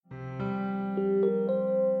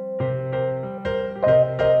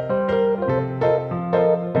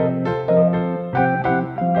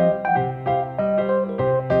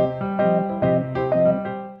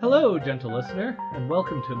listener, and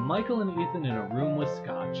welcome to Michael and Ethan in a Room with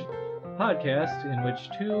Scotch, a podcast in which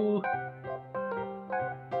two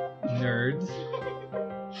nerds...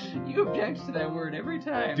 You object to that word every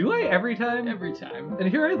time. Do I every time? Every time. And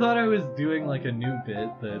here I thought I was doing like a new bit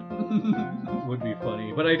that would be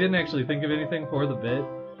funny, but I didn't actually think of anything for the bit.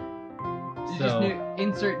 You just knew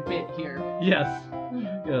insert bit here. Yes,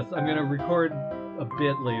 I'm going to record a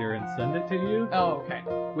bit later and send it to you. Oh, okay.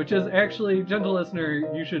 Which is actually, gentle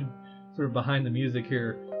listener, you should sort of behind the music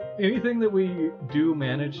here. Anything that we do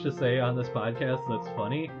manage to say on this podcast that's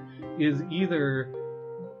funny is either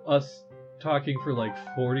us talking for like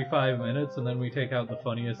 45 minutes and then we take out the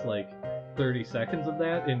funniest like 30 seconds of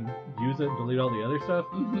that and use it and delete all the other stuff,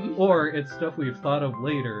 or it's stuff we've thought of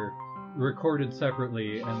later, recorded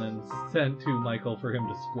separately, and then sent to Michael for him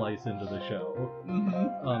to splice into the show.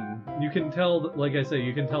 You can tell, like I say,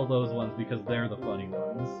 you can tell those ones because they're the funny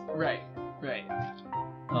ones. Right.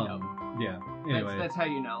 Yeah. Anyway. That's how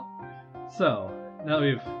you know. So, now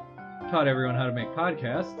we've taught everyone how to make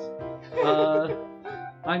podcasts.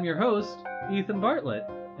 I'm your host, Ethan Bartlett,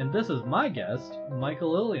 and this is my guest,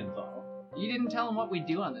 Michael Lilienthal. You didn't tell him what we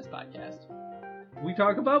do on this podcast. We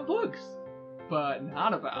talk about books. But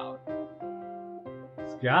not about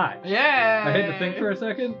Scotch. Yeah. I had to think for a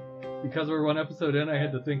second. Because we're one episode in, I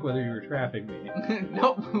had to think whether you were trapping me.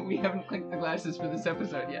 Nope, we haven't clicked the glasses for this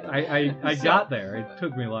episode yet. I got there. It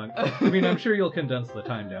took me long. I mean, I'm sure you'll condense the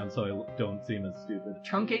time down so I don't seem as stupid.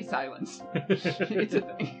 Truncate silence. It's a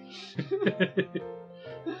thing.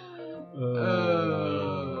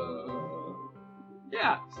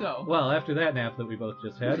 Yeah, so. Well, after that nap that we both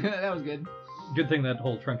just had. That was good. Good thing that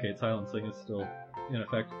whole truncate silence thing is still in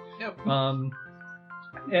effect. Yep.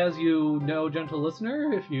 As you know, gentle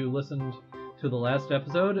listener, if you listened to the last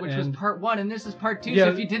episode... Which was part 1, and this is part 2, yeah, so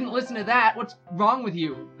if you didn't listen to that, what's wrong with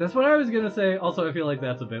you? That's what I was going to say. Also, I feel like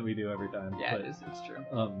that's a bit we do every time. Yeah, but, it is. It's true.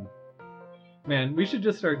 Man, we should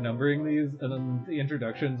just start numbering these, and then the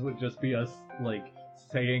introductions would just be us, like,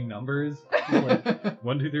 saying numbers. Like,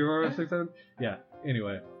 1, 2, 3, 4, 5, 6, 7. Yeah,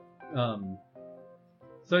 anyway.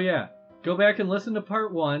 So yeah. Go back and listen to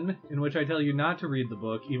part 1, in which I tell you not to read the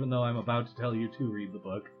book, even though I'm about to tell you to read the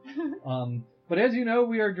book. But as you know,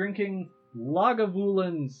 we are drinking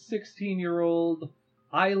Lagavulin 16-year-old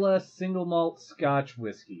Islay single malt Scotch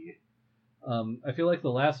whiskey. I feel like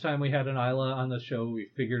the last time we had an Islay on the show, we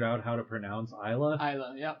figured out how to pronounce Islay.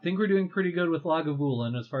 Islay, yeah. I think we're doing pretty good with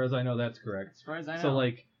Lagavulin, as far as I know that's correct. As far as I know. So,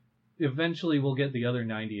 like, eventually we'll get the other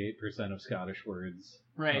 98% of Scottish words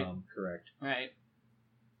correct. Right.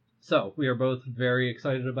 So, we are both very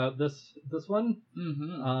excited about this one.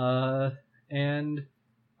 And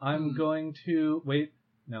I'm going to... Wait,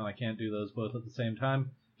 no, I can't do those both at the same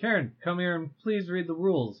time. Karen, come here and please read the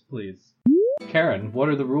rules, please. Karen, what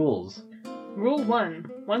are the rules? Rule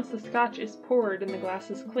 1. Once the scotch is poured and the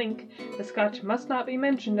glasses clink, the scotch must not be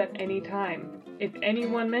mentioned at any time. If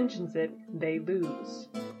anyone mentions it, they lose.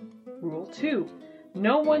 Rule 2.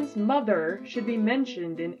 No one's mother should be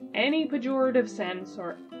mentioned in any pejorative sense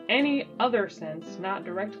or any other sense not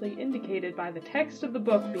directly indicated by the text of the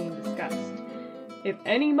book being discussed. If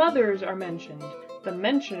any mothers are mentioned, the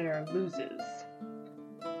mentioner loses.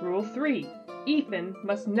 Rule 3. Ethan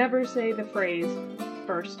must never say the phrase,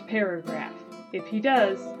 first paragraph. If he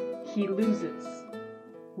does, he loses.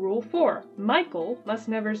 Rule 4. Michael must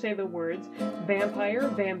never say the words vampire,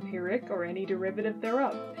 vampiric, or any derivative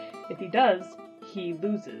thereof. If he does, he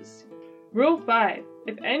loses. Rule 5.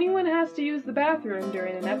 If anyone has to use the bathroom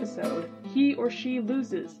during an episode, he or she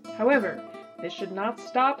loses. However, this should not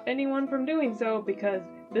stop anyone from doing so because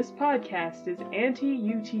this podcast is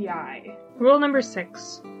anti-UTI. Rule number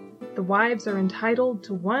 6. The wives are entitled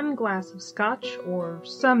to 1 glass of scotch or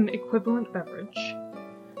some equivalent beverage.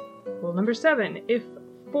 Rule number 7. If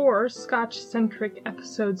 4 scotch-centric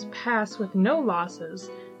episodes pass with no losses,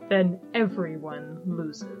 then everyone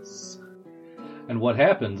loses. And what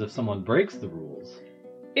happens if someone breaks the rules?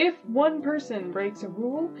 If one person breaks a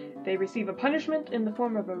rule, they receive a punishment in the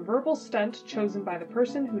form of a verbal stunt chosen by the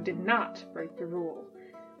person who did not break the rule.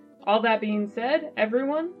 All that being said,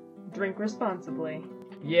 everyone, drink responsibly.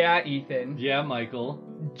 Yeah, Ethan. Yeah, Michael.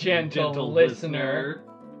 Gentle listener.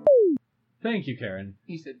 Thank you, Karen.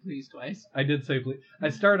 He said please twice. I did say please. I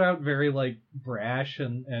start out very, like, brash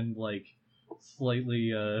and like,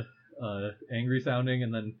 slightly, angry sounding,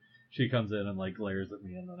 and then she comes in and, like, glares at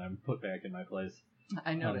me, and then I'm put back in my place.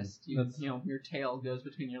 I noticed. You know, your tail goes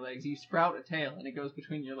between your legs. You sprout a tail, and it goes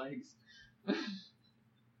between your legs.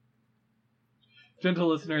 Gentle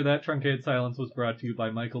listener, that truncated silence was brought to you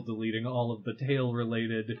by Michael deleting all of the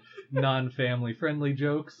tail-related, non-family friendly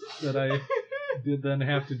jokes that I did then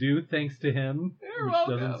have to do, thanks to him, You're which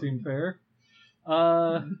welcome. doesn't seem fair.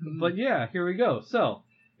 But yeah, here we go. So,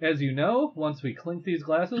 as you know, once we clink these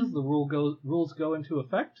glasses, the rules go into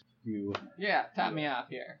effect. Yeah, top me off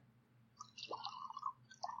here.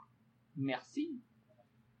 Merci.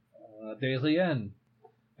 De rien.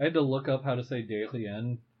 I had to look up how to say de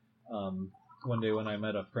rien one day when I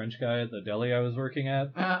met a French guy at the deli I was working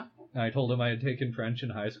at. Uh-huh. And I told him I had taken French in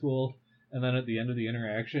high school. And then at the end of the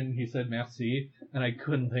interaction, he said merci. And I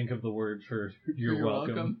couldn't think of the word for you're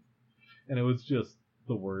welcome. And it was just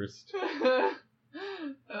the worst.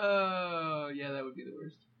 Oh, yeah, that would be the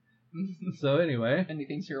worst. So anyway. And he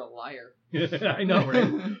thinks you're a liar. I know,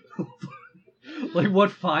 right? Like,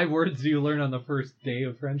 what 5 words do you learn on the first day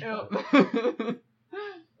of French class?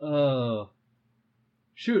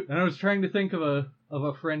 Shoot, and I was trying to think of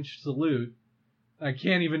a French salute. I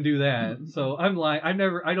can't even do that. So I'm lying. I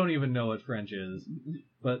don't even know what French is.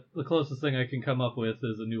 But the closest thing I can come up with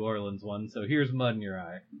is a New Orleans one. So here's mud in your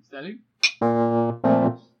eye. Steady?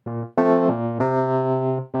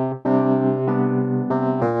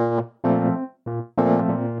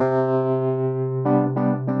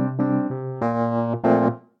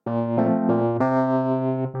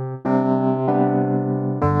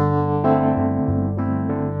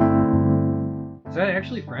 Is that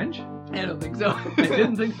actually French? I don't think so. I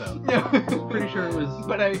didn't think so. No. I was pretty sure it was.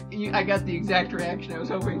 But I got the exact reaction I was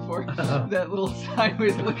hoping for. That little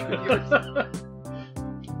sideways look of yours.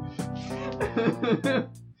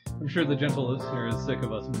 I'm sure the gentle listener is sick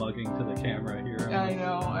of us mugging to the camera here. I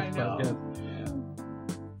know.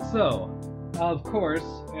 Yeah. So, of course,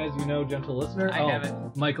 as you know, gentle listener, I have it.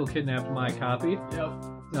 Michael kidnapped my copy. Yep.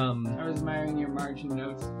 I was admiring your margin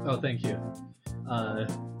notes. Oh, thank you.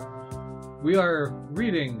 We are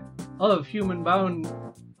reading Of Human Bondage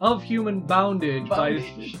by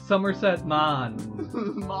Somerset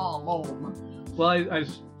Maugham. Well, I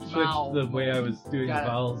switched the way I was doing the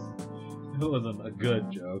vowels. It wasn't a good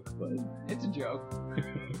joke, but... It's a joke.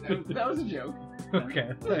 That was a joke.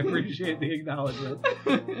 Okay, I appreciate the acknowledgement.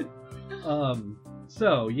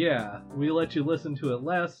 So, yeah, we let you listen to it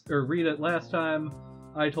read it last time.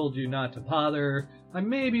 I told you not to bother. I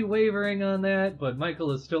may be wavering on that, but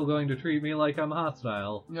Michael is still going to treat me like I'm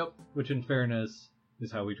hostile. Yep. Which, in fairness,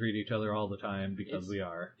 is how we treat each other all the time, because we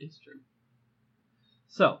are. It's true.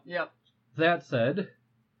 So, yep. That said,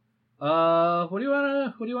 what do you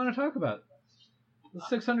want to talk about? There's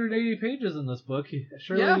 680 pages in this book.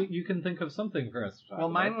 Surely you can think of something for us to talk about. Well,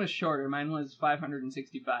 mine was shorter. Mine was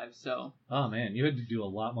 565, so... Oh, man, you had to do a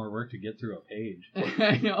lot more work to get through a page.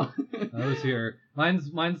 I know. I was here. Mine's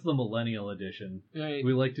the Millennial Edition. Right.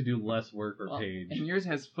 We like to do less work per page. And yours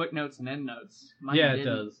has footnotes and endnotes. Mine yeah, didn't.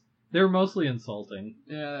 It does. They're mostly insulting.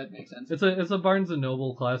 Yeah, that makes sense. It's a Barnes &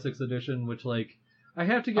 Noble Classics edition, which, like, I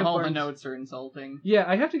have to give all the notes are insulting. Yeah,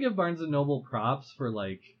 I have to give Barnes & Noble props for,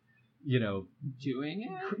 like, you know... Doing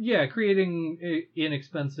it? Creating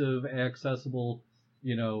inexpensive, accessible,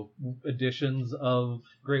 editions of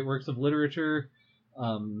great works of literature.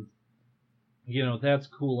 That's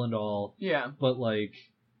cool and all. Yeah. But, like,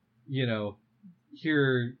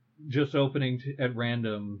 here, just opening at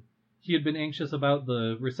random, he had been anxious about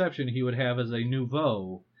the reception he would have as a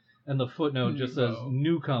nouveau, and the footnote just says,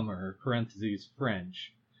 newcomer, parentheses,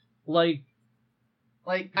 French. Like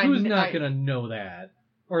who's not going to know that?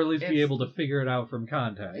 Or at least be able to figure it out from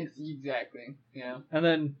context. Exactly, yeah. And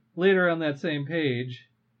then later on that same page,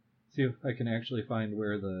 see if I can actually find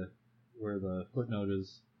where the footnote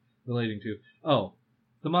is relating to. Oh,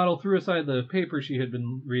 the model threw aside the paper she had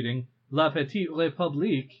been reading, La Petite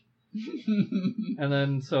République. And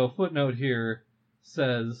then, so footnote here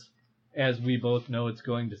says, as we both know it's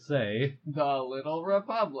going to say, The Little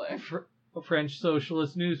Republic. French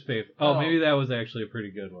socialist newspaper. Oh, maybe that was actually a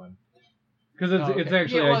pretty good one. Because it's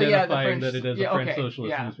actually identifying that it is a French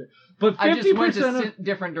socialist newspaper. But 50% I just went a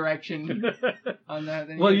different direction on that.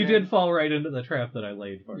 Well, you did fall right into the trap that I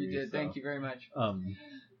laid for you. You did. So. Thank you very much.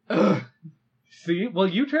 See? Well,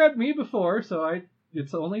 you trapped me before, so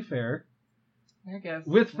it's only fair. I guess.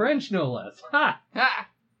 With French, no less. Ha! Ha!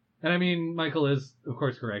 And I mean, Michael is, of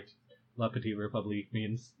course, correct. La Petite République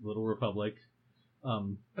means Little Republic.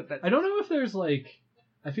 But that's... I don't know if there's, like...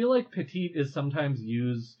 I feel like petite is sometimes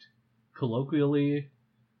used... colloquially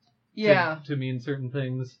to mean certain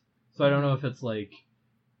things. So I don't know if it's like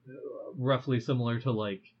roughly similar to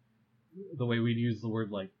like the way we'd use the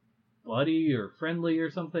word like buddy or friendly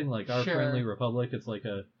or something, like our friendly republic. It's like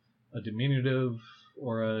a diminutive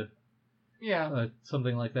or a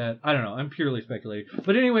something like that. I don't know. I'm purely speculating.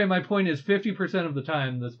 But anyway, my point is 50% of the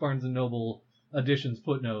time this Barnes & Noble edition's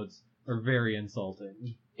footnotes are very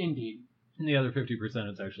insulting. Indeed. And the other 50%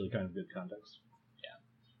 it's actually kind of good context.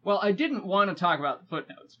 Well, I didn't want to talk about the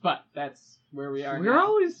footnotes, but that's where we are We're now.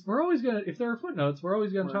 always gonna, if there are footnotes, we're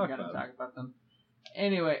always gonna talk about them.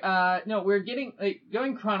 Anyway, no, we're getting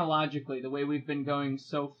going chronologically the way we've been going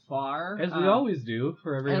so far, as we always do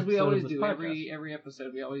for every as episode we always of this do podcast. every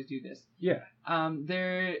episode. We always do this. Yeah.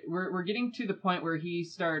 We're getting to the point where he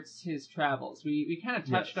starts his travels. We kind of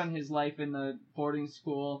touched on his life in the boarding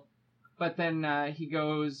school, but then he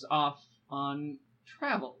goes off on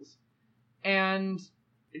travels. And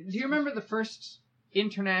do you remember the first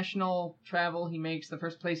international travel he makes? The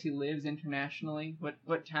first place he lives internationally?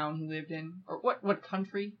 What town he lived in, or what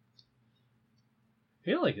country? I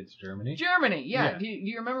feel like it's Germany. Germany. Yeah. Yeah. Do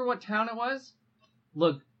you remember what town it was?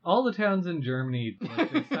 Look, all the towns in Germany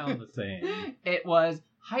they sound the same. It was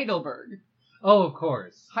Heidelberg. Oh, of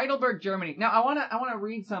course. Heidelberg, Germany. Now I wanna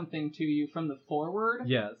read something to you from the foreword.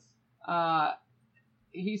 Yes.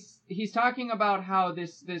 He's talking about how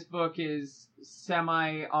this book is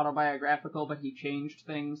semi-autobiographical, but he changed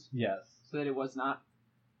things Yes. so that it was not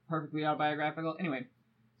perfectly autobiographical. Anyway,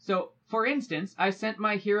 so, for instance, I sent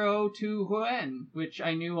my hero to Rouen, which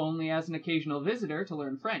I knew only as an occasional visitor to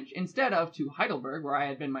learn French, instead of to Heidelberg, where I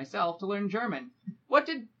had been myself, to learn German. What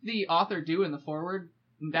did the author do in the foreword?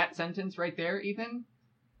 In that sentence right there, Ethan?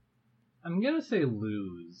 I'm gonna say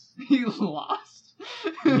lose. He lost.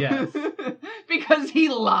 Yes. Because he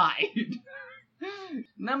lied.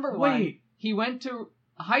 Number one, Wait. he went to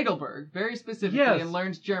Heidelberg, very specifically, Yes. and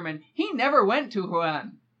learned German. He never went to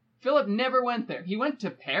Rouen. Philip never went there. He went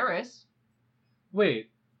to Paris.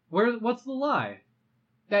 Wait, what's the lie?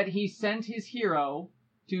 That he sent his hero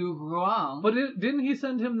to Rouen, But didn't he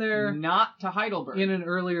send him there not to Heidelberg. in an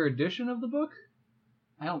earlier edition of the book?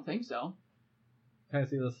 I don't think so. Can I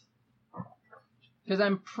see this? Because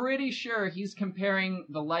I'm pretty sure he's comparing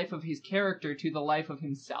the life of his character to the life of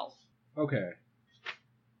himself. Okay.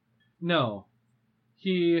 No.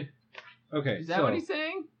 Okay. Is that what he's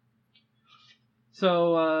saying?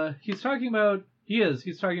 So he's talking about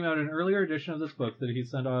an earlier edition of this book that he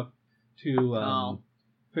sent off to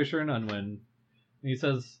Fisher and Unwin. And he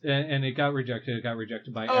says, and it got rejected. It got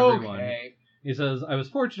rejected by everyone. Okay. He says, I was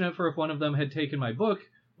fortunate, for if one of them had taken my book,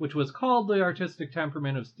 which was called The Artistic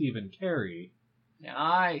Temperament of Stephen Carey,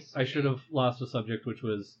 Nice. I should have lost a subject which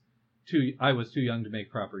I was too young to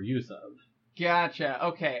make proper use of. Gotcha.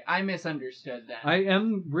 Okay, I misunderstood that. I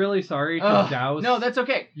am really sorry to douse No, that's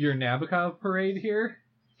okay. your Nabokov parade here.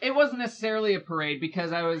 It wasn't necessarily a parade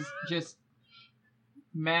because I was just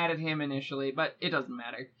mad at him initially, but it doesn't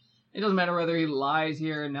matter. It doesn't matter whether he lies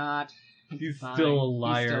here or not. He's Fine. still a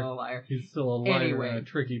liar. He's still a liar. He's still a liar Anyway. and a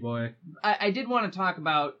tricky boy. I did want to talk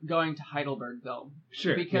about going to Heidelberg, though.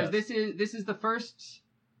 Sure. Because yes. this is the first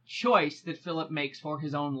choice that Philip makes for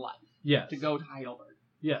his own life. Yes. To go to Heidelberg.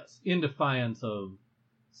 Yes. In defiance of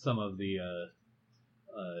some of the,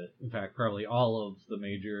 in fact, probably all of the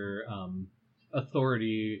major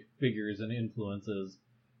authority figures and influences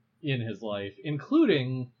in his life,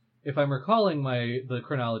 including, if I'm recalling the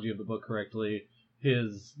chronology of the book correctly,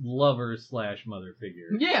 his lover / mother figure.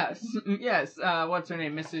 Yes. What's her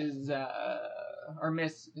name? Mrs. Or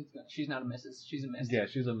Miss. She's not a Mrs. She's a Miss. Yeah,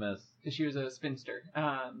 she's a miss. Because she was a spinster.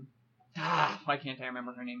 Why can't I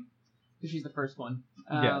remember her name? Because she's the first one.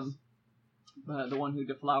 Yes. The one who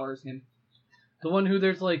deflowers him. The one who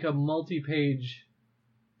there's like a multi-page...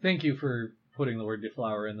 Thank you for putting the word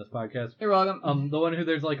deflower in this podcast. You're welcome. The one who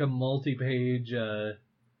there's like a multi-page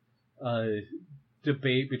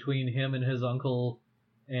debate between him and his uncle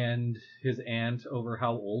and his aunt over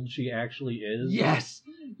how old she actually is.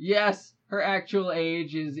 Yes. Her actual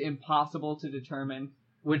age is impossible to determine.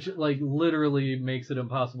 Which, like, literally makes it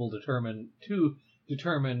impossible to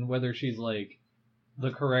determine whether she's, like,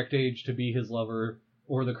 the correct age to be his lover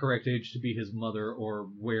or the correct age to be his mother or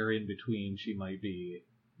where in between she might be.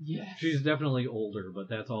 Yes. She's definitely older, but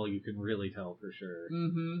that's all you can really tell for sure.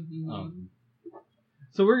 Mm-hmm.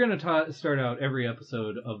 So we're gonna start out every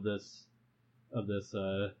episode of this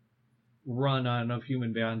run on of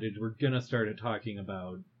Human Bondage. We're gonna start it talking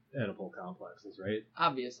about Oedipal complexes, right?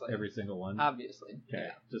 Obviously. Every single one. Obviously. Okay,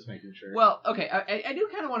 Yeah. just making sure. Well, okay. I do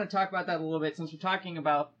kind of want to talk about that a little bit since we're talking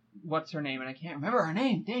about what's her name, and I can't remember her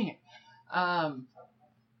name. Dang it.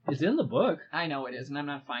 It's in the book. I know it is, and I'm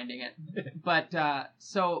not finding it. But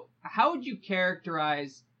so, how would you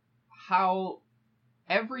characterize how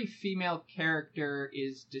every female character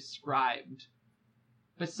is described,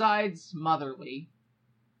 besides motherly,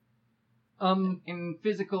 in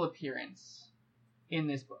physical appearance in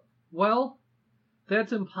this book? Well,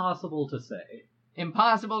 that's impossible to say.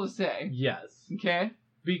 Impossible to say. Yes. Okay.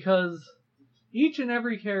 Because each and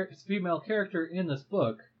every female character in this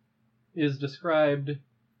book is described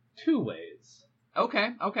two ways. Okay.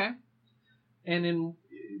 And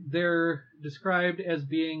they're described as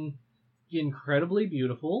being incredibly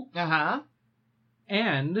beautiful, Uh-huh.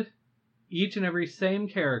 and each and every same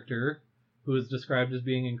character who is described as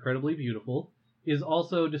being incredibly beautiful is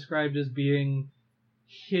also described as being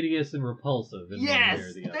hideous and repulsive in one way Yes,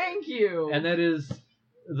 or the other. thank you. And that is,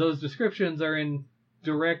 those descriptions are in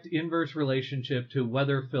direct inverse relationship to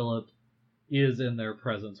whether Philip is in their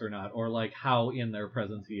presence or not, or like how in their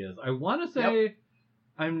presence he is. I want to say,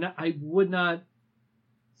 I would not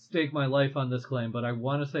stake my life on this claim, but I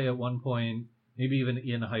want to say at one point, maybe even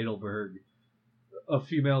in Heidelberg, a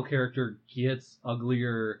female character gets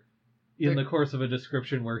uglier in the course of a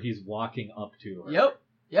description where he's walking up to her. Yep.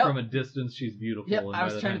 From a distance, she's beautiful. Yep, and I by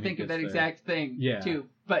was the trying to time he think of gets that there- exact thing, Yeah. too.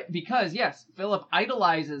 But because, yes, Philip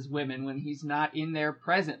idolizes women when he's not in their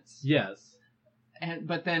presence. Yes.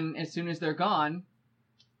 But then, as soon as they're gone,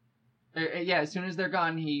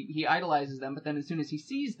 he idolizes them. But then, as soon as he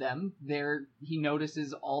sees them, he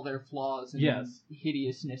notices all their flaws and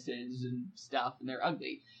hideousnesses and stuff, and they're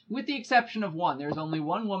ugly. With the exception of one. There's only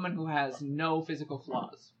one woman who has no physical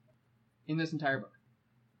flaws in this entire book.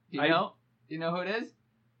 Do you know? Do you know who it is?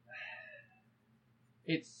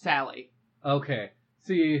 It's Sally. Okay.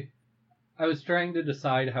 See, I was trying to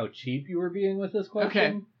decide how cheap you were being with this question.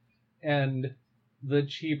 Okay. And the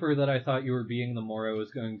cheaper that I thought you were being, the more I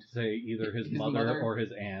was going to say either his mother or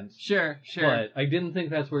his aunt. Sure. But I didn't think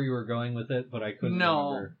that's where you were going with it, but I couldn't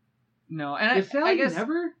remember. No, and Is Sally I guess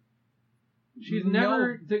never? She's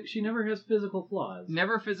No. she never has physical flaws.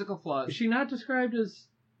 never physical flaws. Is she not described as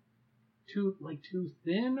too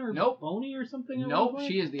thin or Nope. bony or something? at one Nope, point?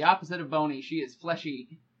 she is the opposite of bony. She is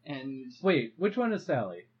fleshy, and Wait, which one is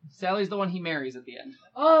Sally? Sally's the one he marries at the end.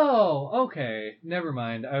 Oh, okay. Never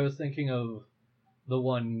mind. I was thinking of the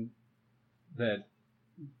one that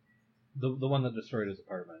the one that destroyed his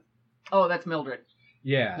apartment. Oh, that's Mildred.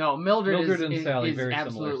 Yeah. No, Mildred and is, Sally, is very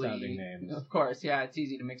absolutely, similar sounding names. Of course, yeah, it's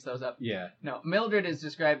easy to mix those up. Yeah. No, Mildred is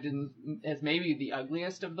described as maybe the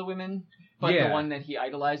ugliest of the women, but the one that he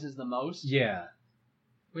idolizes the most. Yeah.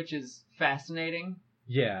 Which is fascinating.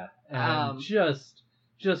 Yeah. And just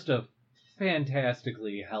a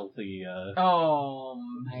fantastically healthy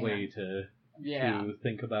way to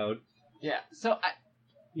think about So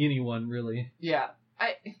anyone really. Yeah.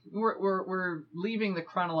 We're leaving the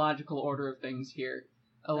chronological order of things here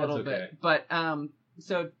a little bit, but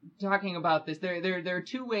so talking about this, there are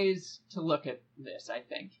two ways to look at this. I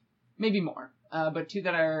think maybe more, but two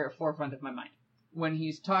that are forefront of my mind when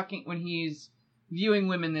he's viewing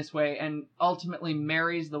women this way, and ultimately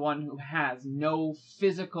marries the one who has no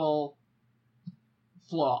physical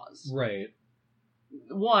flaws. Right.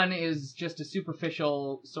 One is just a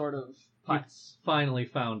superficial sort of putz. Finally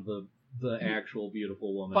found the actual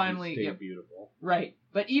beautiful woman Finally, who stayed beautiful. Right.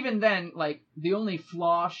 But even then, like, the only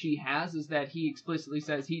flaw she has is that he explicitly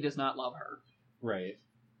says he does not love her. Right.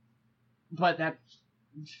 But that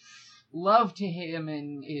love to him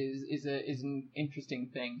is an interesting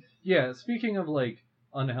thing. Yeah, speaking of, like,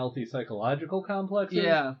 unhealthy psychological complexes,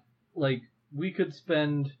 like, we could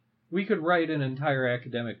write an entire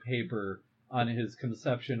academic paper on his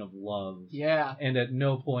conception of love. Yeah. And at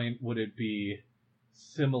no point would it be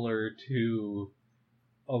similar to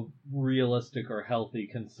a realistic or healthy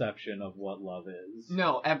conception of what love is.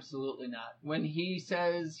 No, absolutely not. When he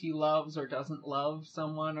says he loves or doesn't love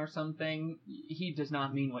someone or something, he does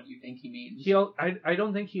not mean what you think he means. I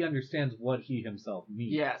don't think he understands what he himself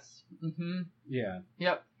means. Yes. Mm-hmm. Yeah.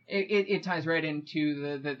 Yep. It ties right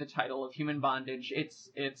into the title of Human Bondage.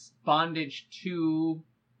 It's bondage to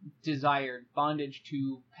desire, bondage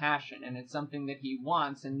to passion, and it's something that he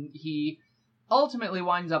wants, and he ultimately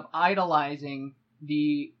winds up idolizing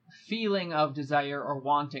the feeling of desire or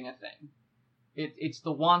wanting a thing. It's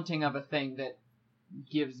the wanting of a thing that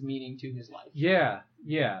gives meaning to his life. Yeah.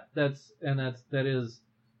 That is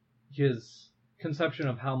his conception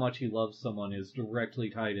of how much he loves someone is directly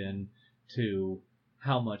tied in to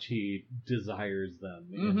how much he desires them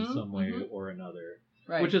in some way or another.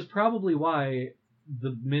 Right. Which is probably why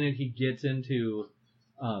the minute he gets into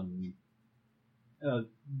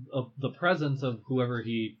the presence of whoever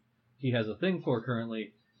he has a thing for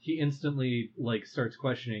currently, he instantly like starts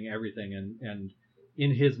questioning everything and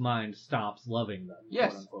in his mind stops loving them,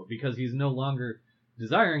 yes, quote unquote, because he's no longer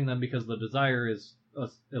desiring them because the desire is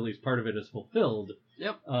at least part of it is fulfilled.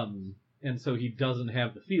 Yep. And so he doesn't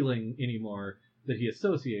have the feeling anymore that he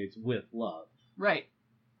associates with love. Right.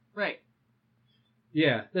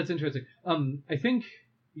 Yeah, that's interesting. I think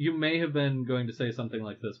you may have been going to say something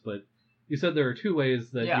like this, but you said there are two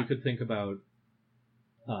ways that you could think about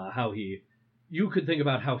how he you could think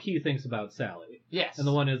about how he thinks about Sally. Yes. And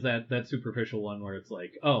the one is that superficial one where it's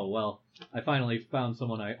like, oh, well, I finally found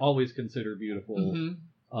someone I always consider beautiful,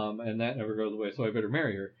 and that never goes away, so I better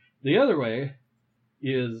marry her. The other way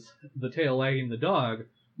is the tail wagging the dog,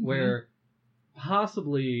 where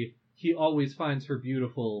possibly he always finds her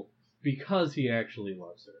beautiful because he actually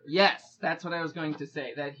loves her. Yes, that's what I was going to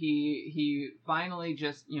say. That he finally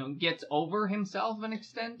just, gets over himself to an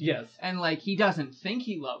extent. Yes. And, like, he doesn't think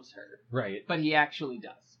he loves her. Right. But he actually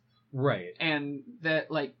does. Right. And that,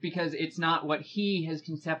 like, because it's not what he has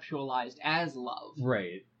conceptualized as love.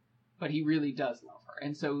 Right. But he really does love her.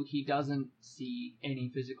 And so he doesn't see any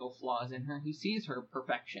physical flaws in her. He sees her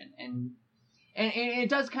perfection. And it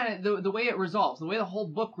does kind of, the way it resolves, the way the whole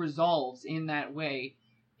book resolves in that way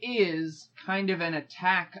is kind of an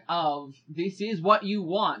attack of, this is what you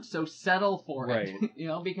want, so settle for it.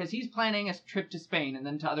 Because he's planning a trip to Spain and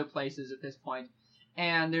then to other places at this point.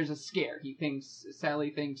 And there's a scare. Sally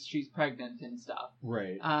thinks she's pregnant and stuff.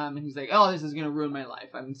 Right. And he's like, oh, this is going to ruin my life.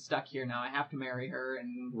 I'm stuck here now. I have to marry her.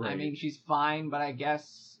 And I mean, she's fine, but I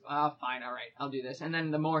guess, fine, all right, I'll do this. And then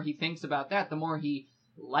the more he thinks about that, the more he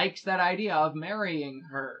likes that idea of marrying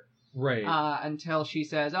her. Right. Until she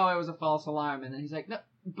says, oh, it was a false alarm. And then he's like, no,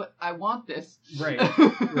 but I want this. Right.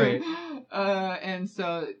 Right. And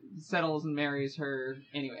so settles and marries her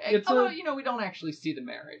anyway. Although, we don't actually see the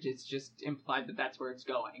marriage. It's just implied that that's where it's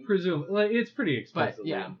going. It's pretty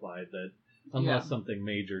explicitly implied that unless something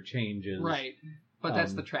major changes. Right. But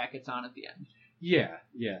that's the track it's on at the end. Yeah,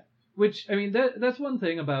 yeah. Which, I mean, that's one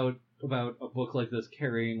thing about a book like this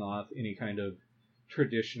carrying off any kind of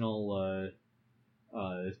traditional,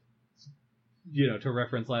 to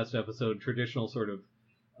reference last episode, traditional sort of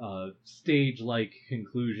stage-like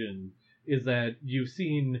conclusion, is that you've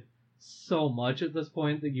seen so much at this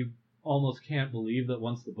point that you almost can't believe that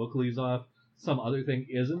once the book leaves off, some other thing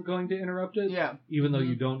isn't going to interrupt it. Yeah. Even though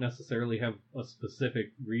you don't necessarily have a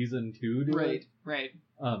specific reason to do it. Right.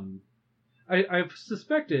 I've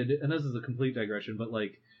suspected, and this is a complete digression, but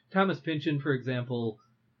like Thomas Pynchon, for example,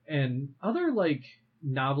 and other like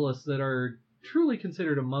novelists that are truly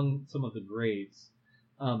considered among some of the greats,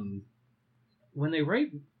 when they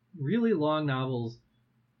write really long novels,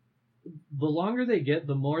 the longer they get,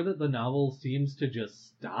 the more that the novel seems to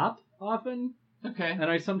just stop often. Okay. And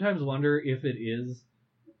I sometimes wonder if it is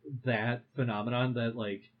that phenomenon that,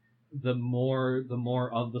 like, the more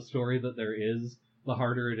of the story that there is, the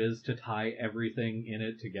harder it is to tie everything in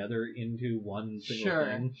it together into one single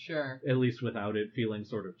thing. Sure. At least without it feeling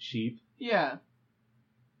sort of cheap. Yeah.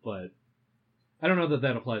 But I don't know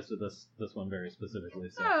that applies to this one very specifically.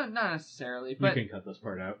 So not necessarily. But you can cut this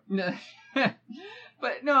part out. No,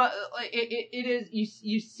 but no, it is.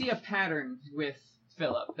 You see a pattern with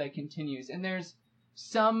Philip that continues, and there's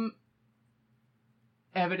some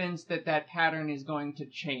evidence that pattern is going to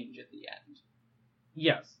change at the end.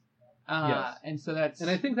 Yes. Yes. And so that's. And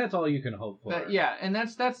I think that's all you can hope for. And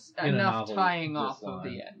that's enough tying off of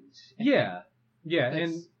the end. Yeah.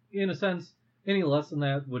 And in a sense, any less than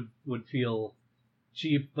that would feel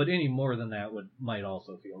cheap, but any more than that might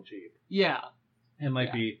also feel cheap. Yeah. It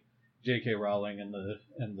might be J.K. Rowling and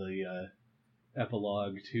the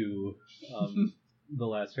epilogue to the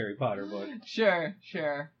last Harry Potter book. Sure.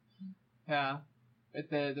 Yeah. With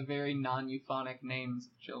the very non-euphonic names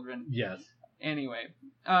of children. Yes. Anyway.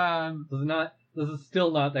 This is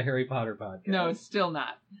still not the Harry Potter podcast. No, it's still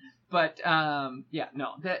not. But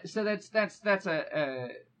no. That's a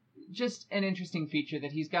just an interesting feature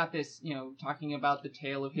that he's got this, talking about the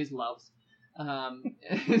tale of his loves,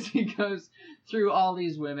 as he goes through all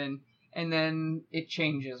these women, and then it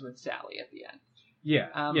changes with Sally at the end. Yeah,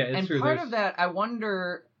 it's and true. Part of that, I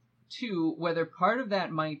wonder too, whether part of that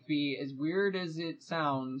might be, as weird as it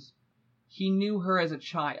sounds, he knew her as a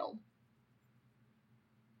child.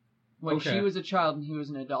 When she was a child and he was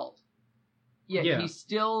an adult. Yet he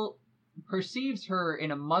still perceives her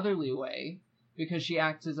in a motherly way, because she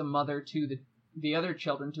acts as a mother to the other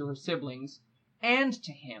children, to her siblings, and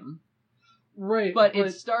to him. Right. But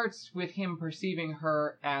it starts with him perceiving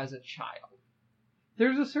her as a child.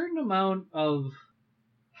 There's a certain amount of...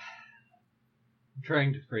 I'm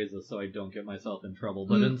trying to phrase this so I don't get myself in trouble,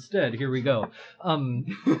 but instead, here we go.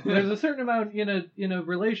 There's a certain amount in a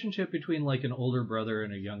relationship between like an older brother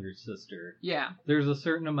and a younger sister. Yeah. There's a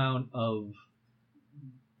certain amount of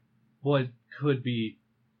what could be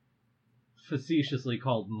facetiously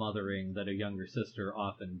called mothering that a younger sister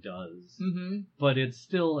often does. Mm-hmm. But it's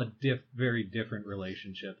still a very different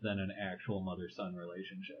relationship than an actual mother-son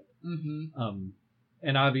relationship. Mm-hmm.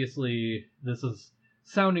 And obviously, this is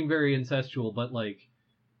sounding very incestual, but like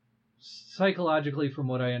psychologically, from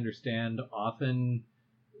what I understand, often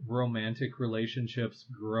romantic relationships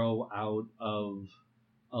grow out of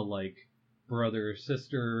a like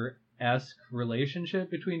brother-sister-esque relationship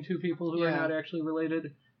between two people who are not actually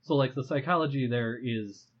related. So like the psychology there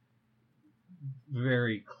is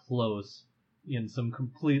very close in some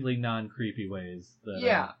completely non-creepy ways.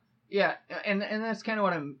 Yeah, and that's kind of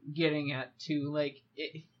what I'm getting at too. Like,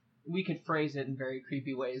 we could phrase it in very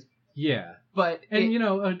creepy ways. Yeah, but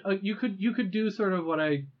you could do sort of what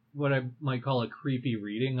I might call a creepy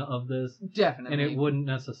reading of this. Definitely, and it wouldn't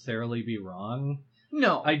necessarily be wrong.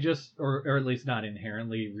 No, I just, or at least not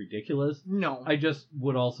inherently ridiculous. No, I just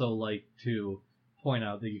would also like to point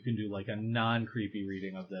out that you can do like a non-creepy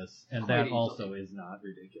reading of this, and that also is not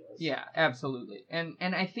ridiculous. Yeah, absolutely. And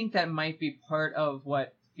I think that might be part of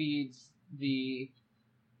what feeds the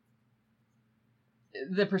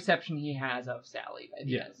perception he has of Sally by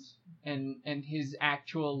the end. And his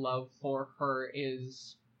actual love for her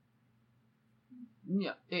is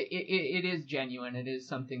it is genuine. It is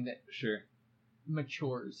something that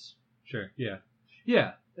matures. Yeah.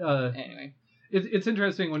 Anyway, it's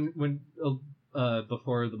interesting when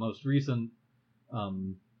before the most recent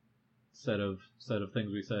set of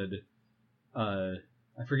things we said, I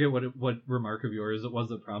forget what remark of yours it was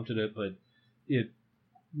that prompted it, but it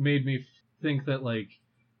made me think that like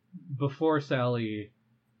before Sally,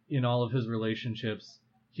 in all of his relationships,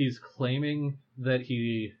 he's claiming that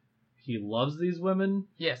he loves these women,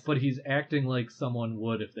 but he's acting like someone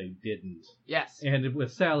would if they didn't. Yes. And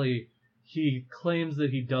with Sally, he claims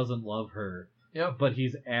that he doesn't love her, but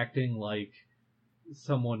he's acting like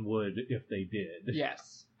someone would if they did.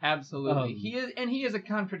 Yes, absolutely. He is a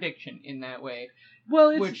contradiction in that way.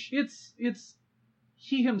 Well, it's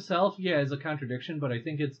he himself, is a contradiction, but I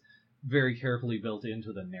think it's very carefully built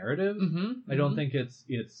into the narrative. I don't think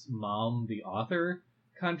it's Mom, the author,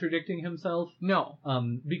 contradicting himself. No.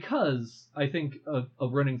 Because I think a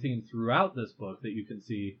running theme throughout this book that you can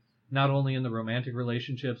see not only in the romantic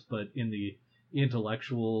relationships but in the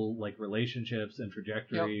intellectual like relationships and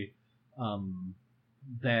trajectory,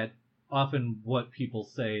 that often what people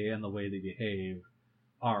say and the way they behave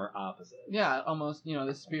are opposites. Yeah, almost,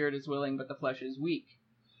 the spirit is willing but the flesh is weak.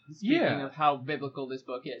 Speaking of how biblical this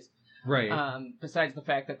book is. Right. Besides the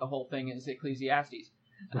fact that the whole thing is Ecclesiastes.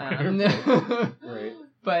 Right.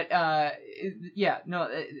 But,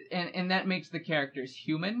 and that makes the characters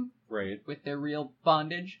human. Right. With their real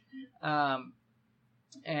bondage. I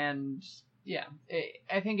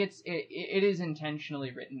think it is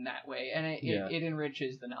intentionally written that way, and it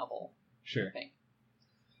enriches the novel. Sure. I think.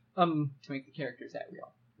 To make the characters that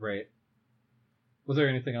real. Right. Was there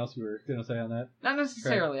anything else you were going to say on that? Not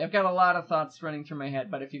necessarily. Right. I've got a lot of thoughts running through my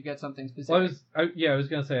head, but if you've got something specific. Well, I was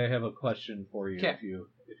going to say I have a question for you if you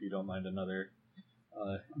don't mind another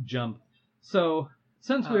jump. So,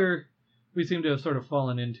 since we seem to have sort of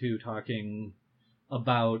fallen into talking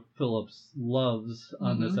about Philip's loves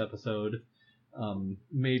on this episode,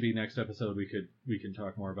 maybe next episode we can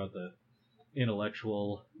talk more about the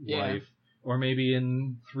intellectual life. Or maybe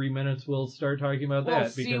in 3 minutes we'll start talking about that. We'll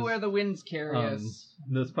see where the winds carry us.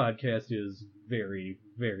 This podcast is very,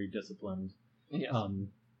 very disciplined. Yes.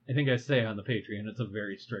 I think I say on the Patreon it's a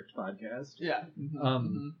very strict podcast. Yeah.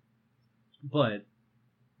 But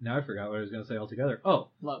now I forgot what I was going to say altogether. Oh,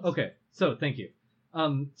 loves. Okay. So thank you.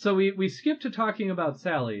 So we skipped to talking about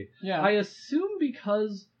Sally. Yeah. I assume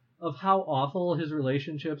because of how awful his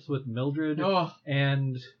relationships with Mildred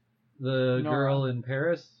and the Nora. Girl in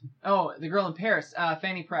Paris. Oh, the Girl in Paris,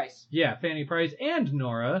 Fanny Price. Yeah, Fanny Price and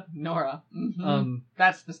Nora. Nora. Mm-hmm.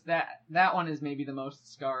 That's that one is maybe the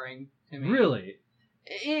most scarring to me. Really?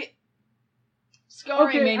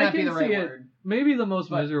 Scarring may not be the right word. Maybe the most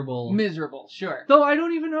miserable. Miserable, sure. Though I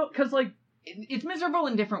don't even know, because like it's miserable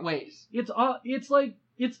in different ways. It's like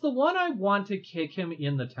it's the one I want to kick him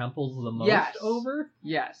in the temples the most over.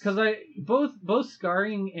 Yes. Because both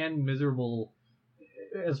scarring and miserable,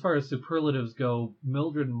 as far as superlatives go,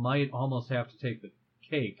 Mildred might almost have to take the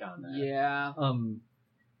cake on that. Yeah.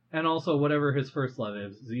 And also whatever his first love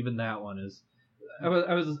is, even that one is. I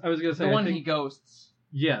was gonna say the one he ghosts.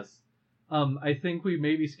 Yes. I think we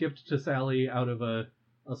maybe skipped to Sally out of a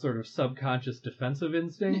sort of subconscious defensive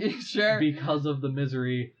instinct. Sure. Because of the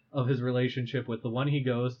misery of his relationship with the one he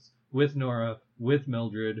ghosts, with Nora, with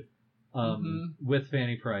Mildred, with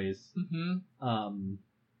Fanny Price.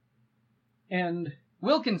 And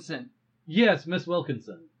Wilkinson. Yes, Miss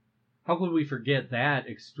Wilkinson. How could we forget that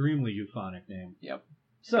extremely euphonic name? Yep.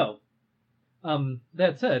 So,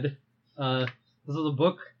 that said, this is a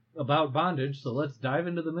book about bondage, so let's dive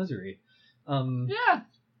into the misery.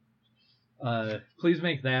 Please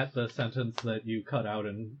make that the sentence that you cut out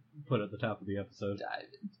and put at the top of the episode. Dive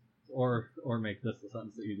into or make this the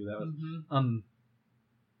sentence that you do that with. Mm-hmm.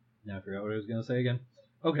 Now I forgot what I was gonna say again.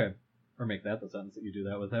 Okay, or make that the sentence that you do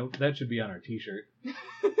that with. That should be on our T-shirt.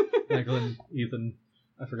 Michael, Ethan,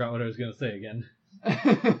 I forgot what I was gonna say again.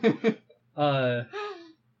 I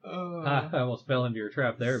almost fell into your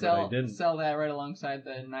trap there, but I didn't. Sell that right alongside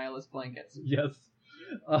the Nihilist blankets. Yes.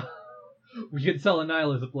 We could sell a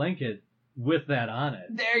Nihilist blanket with that on it.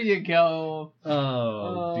 There you go.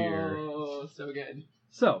 Oh, dear. Oh, so good.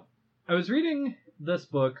 So, I was reading this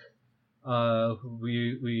book.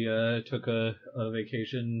 We took a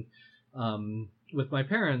vacation with my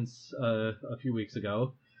parents a few weeks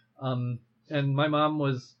ago. And my mom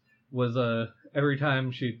was every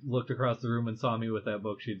time she looked across the room and saw me with that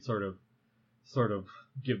book, she'd sort of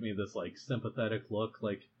give me this like sympathetic look.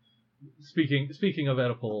 Like, speaking of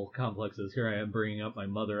Oedipal complexes, here I am bringing up my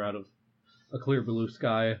mother out of a clear blue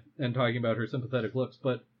sky and talking about her sympathetic looks,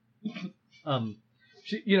 but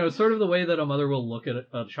she, sort of the way that a mother will look at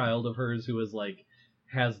a child of hers who is like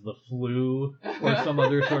has the flu or some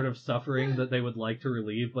other sort of suffering that they would like to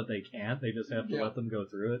relieve, but they can't. They just have to let them go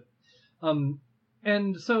through it.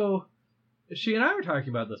 And so she and I were talking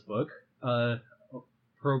about this book,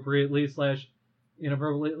 appropriately /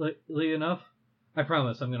 inappropriately enough. I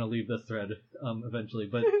promise I'm going to leave this thread eventually,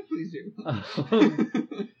 but please do.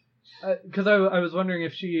 Because I was wondering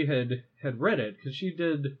if she had read it, because she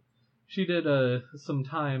did some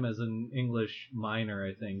time as an English minor,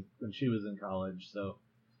 I think, when she was in college. So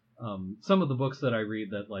some of the books that I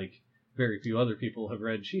read that like very few other people have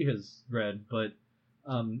read, she has read, but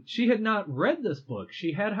she had not read this book.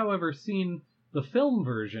 She had, however, seen the film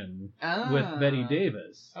version with Bette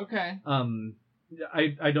Davis. Okay.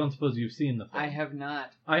 I don't suppose you've seen the film. I have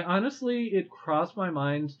not. I honestly, it crossed my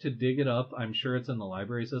mind to dig it up. I'm sure it's in the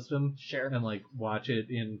library system. Sure. And like watch it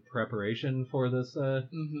in preparation for this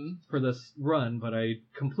mm-hmm. for this run, but I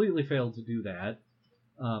completely failed to do that.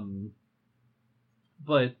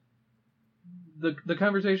 But the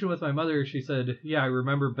conversation with my mother, she said, "Yeah, I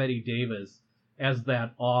remember Bette Davis as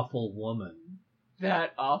that awful woman."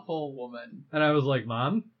 That awful woman. And I was like,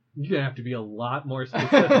 "Mom, you're gonna have to be a lot more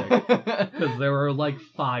specific because there were like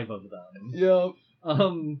 5 of them." Yep.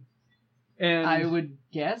 And I would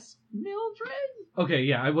guess Mildred. Okay,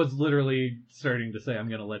 yeah, I was literally starting to say I'm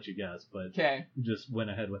gonna let you guess, but okay, just went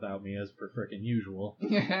ahead without me as per frickin' usual.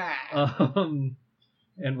 Yeah.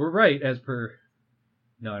 And we're right as per.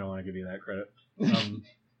 No, I don't want to give you that credit.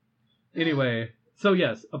 Anyway, so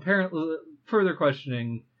yes, apparently further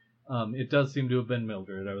questioning. It does seem to have been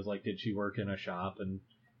Mildred. I was like, did she work in a shop, and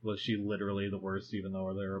was she literally the worst, even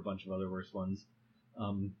though there were a bunch of other worse ones?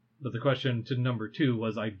 But the question to number 2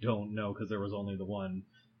 was, I don't know, because there was only the one.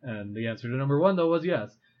 And the answer to number 1, though, was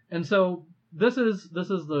yes. And so this is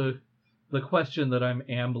the question that I'm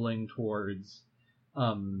ambling towards,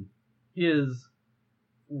 is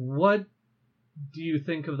what do you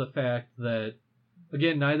think of the fact that,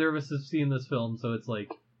 again, neither of us have seen this film, so it's like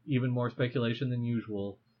even more speculation than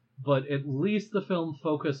usual, but at least the film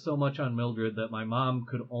focused so much on Mildred that my mom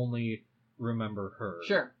could only remember her.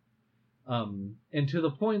 Sure. And to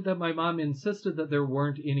the point that my mom insisted that there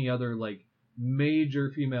weren't any other like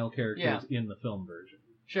major female characters in the film version.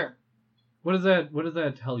 Sure. What does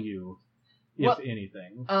that tell you, if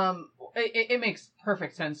anything? It makes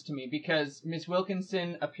perfect sense to me because Miss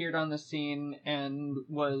Wilkinson appeared on the scene and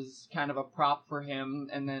was kind of a prop for him,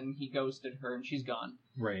 and then he ghosted her and she's gone.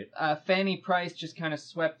 Right. Fanny Price just kind of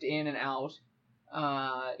swept in and out,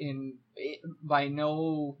 by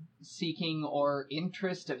no seeking or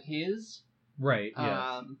interest of his. Right.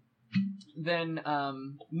 Yes. Then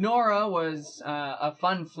Nora was a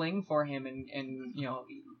fun fling for him, and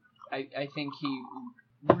I think he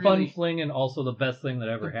really, fun fling, and also the best thing that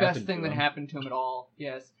ever happened. The best thing that happened to him at all.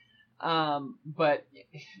 Yes. But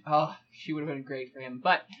she would have been great for him.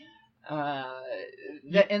 But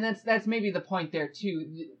that's maybe the point there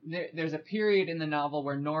too. There's a period in the novel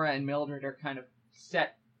where Nora and Mildred are kind of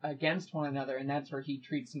set against one another, and that's where he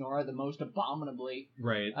treats Nora the most abominably.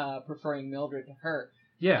 Right. Preferring Mildred to her.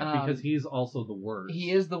 Yeah, because he's also the worst.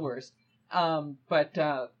 He is the worst. But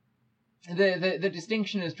the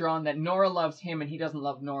distinction is drawn that Nora loves him and he doesn't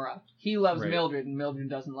love Nora. He loves Mildred and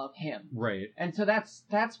Mildred doesn't love him. Right. And so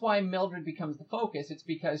that's why Mildred becomes the focus. It's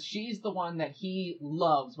because she's the one that he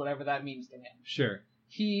loves, whatever that means to him. Sure.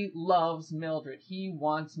 He loves Mildred. He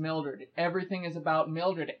wants Mildred. Everything is about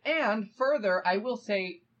Mildred. And further, I will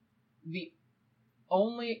say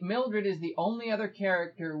Mildred is the only other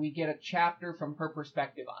character we get a chapter from her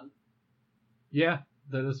perspective on. Yeah,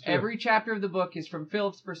 that is true. Every chapter of the book is from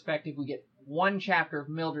Philip's perspective. We get one chapter of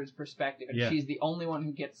Mildred's perspective, and she's the only one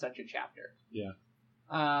who gets such a chapter. Yeah.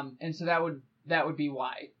 And so that would be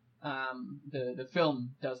why. the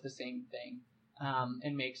film does the same thing,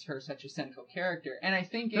 and makes her such a central character. And I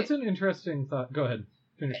think that's an interesting thought. Go ahead,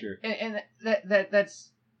 finish your. And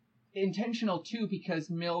that's intentional too, because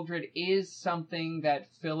Mildred is something that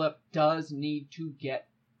Philip does need to get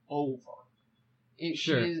over.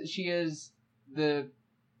 Sure. She is the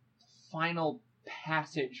final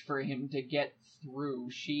passage for him to get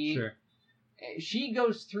through. She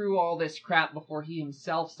goes through all this crap before he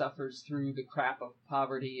himself suffers through the crap of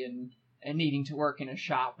poverty and needing to work in a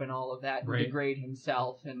shop and all of that, and degrade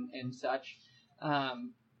himself and such.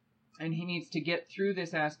 And he needs to get through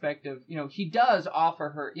this aspect of, he does offer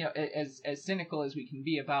her, as cynical as we can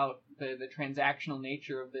be about the transactional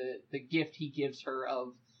nature of the gift he gives her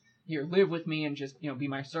of, here, live with me and just, be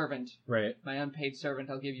my servant. Right. My unpaid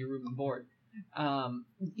servant, I'll give you room and board.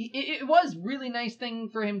 It was really nice thing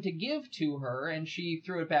for him to give to her, and she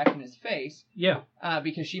threw it back in his face. Yeah.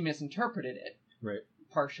 Because she misinterpreted it. Right.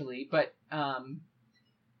 Partially. But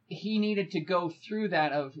he needed to go through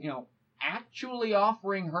that of, actually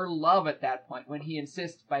offering her love at that point, when he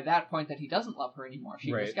insists by that point that he doesn't love her anymore.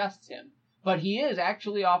 She disgusts him. But he is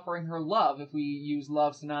actually offering her love, if we use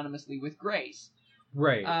love synonymously with grace.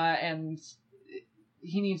 Right. And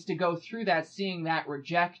he needs to go through that, seeing that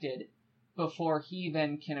rejected, before he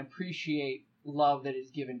then can appreciate love that is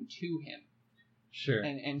given to him. Sure.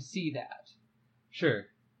 And see that. Sure.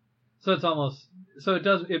 So it's almost... So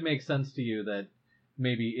it makes sense to you that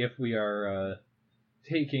maybe if we are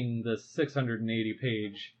taking this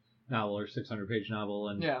 680-page novel or 600-page novel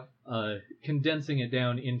and condensing it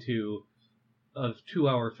down into a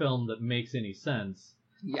 2-hour film that makes any sense...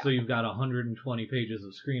 Yeah. So you've got 120 pages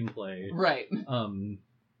of screenplay. Right.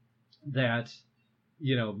 That,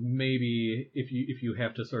 maybe if you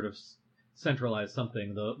have to sort of centralize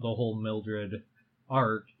something, the whole Mildred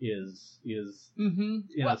arc is in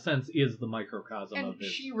a sense is the microcosm of his.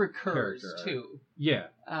 And she recurs too. Yeah.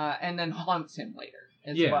 And then haunts him later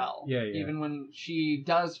as well. Yeah. Even when she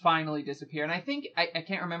does finally disappear. And I think I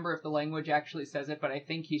can't remember if the language actually says it, but I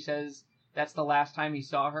think he says that's the last time he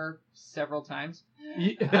saw her several times.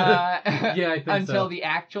 I think until so. the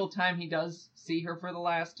actual time he does see her for the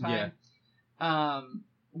last time.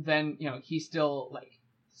 Then he still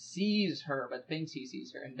sees her, but thinks he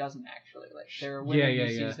sees her and doesn't actually. There are women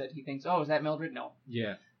he sees that he thinks, oh, is that Mildred? No.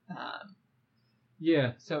 Yeah.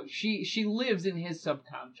 So she lives in his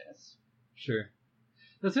subconscious. Sure.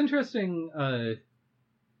 That's interesting.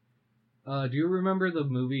 Do you remember the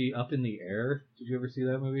movie Up in the Air? Did you ever see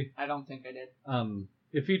that movie? I don't think I did.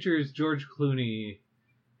 It features George Clooney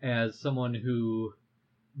as someone who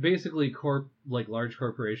basically large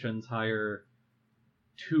corporations hire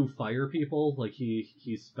to fire people. Like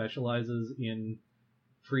he specializes in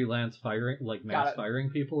freelance firing, mass firing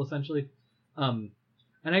people essentially. And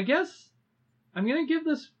I guess I'm gonna give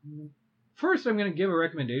this first. I'm gonna give a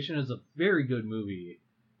recommendation. It's a very good movie.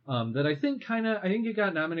 That I think it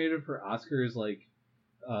got nominated for Oscars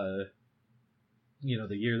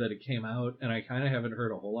the year that it came out, and I kind of haven't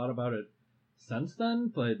heard a whole lot about it since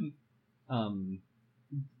then, but I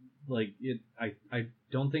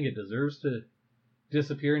don't think it deserves to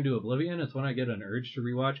disappear into oblivion. It's one I get an urge to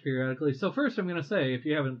rewatch periodically. So first I'm going to say, if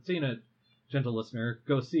you haven't seen it, gentle listener,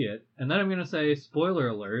 go see it. And then I'm going to say, spoiler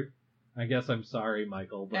alert, I guess I'm sorry,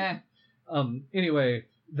 Michael, but anyway,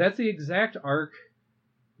 that's the exact arc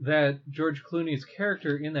that George Clooney's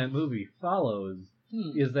character in that movie follows,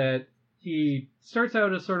 is that he starts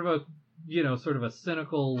out as sort of a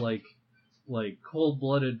cynical,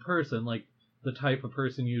 cold-blooded person, like the type of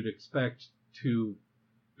person you'd expect to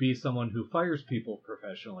be someone who fires people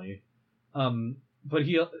professionally. But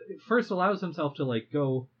he first allows himself to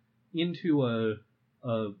go into a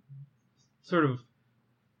sort of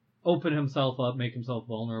open himself up, make himself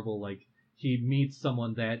vulnerable. He meets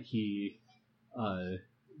someone that he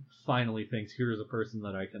finally thinks, here's a person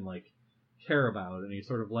that I can care about, and he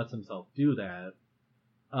sort of lets himself do that.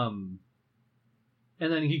 And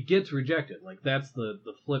then he gets rejected. That's the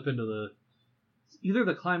flip into either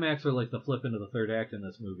the climax or the flip into the third act in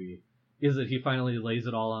this movie, is that he finally lays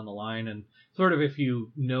it all on the line. And sort of, if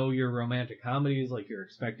you know your romantic comedies, you're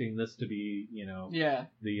expecting this to be,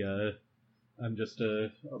 the I'm just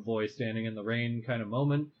a boy standing in the rain kind of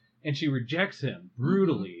moment, and she rejects him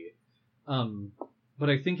brutally. But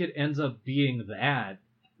I think it ends up being that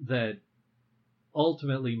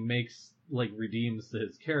ultimately redeems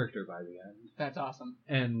his character by the end. That's awesome.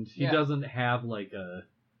 And he doesn't have a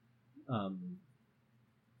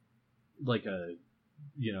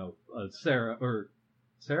Sarah?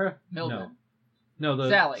 Mildred. No,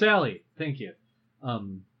 Sally. Sally. Thank you.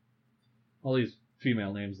 All these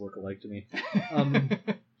female names look alike to me.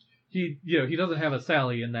 he doesn't have a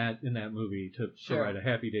Sally in that movie to Sure. provide a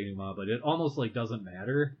happy dating ma, but it almost like doesn't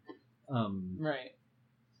matter. Right.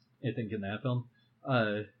 I think in that film.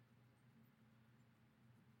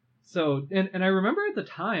 So and I remember at the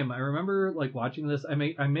time, I remember like watching this. I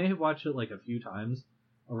may have watched it like a few times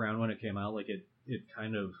around when it came out. Like it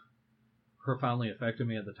kind of profoundly affected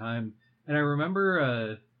me at the time. And I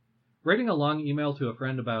remember writing a long email to a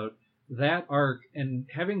friend about that arc and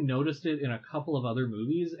having noticed it in a couple of other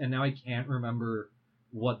movies, and now I can't remember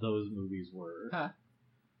what those movies were. Huh.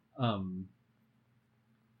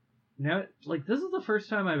 Now, like, this is the first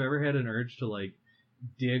time I've ever had an urge to, like,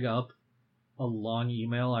 dig up a long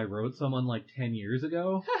email I wrote someone, like, 10 years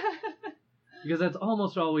ago. Because that's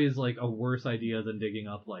almost always, like, a worse idea than digging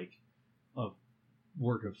up, like, a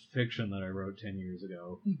work of fiction that I wrote 10 years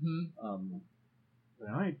ago. Mm-hmm.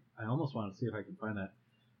 Now I almost want to see if I can find that.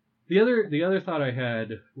 The other thought I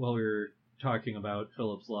had while we were talking about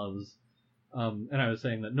Philip's loves, and I was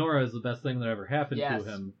saying that Nora is the best thing that ever happened Yes. to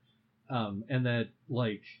him, and that,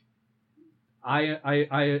 like,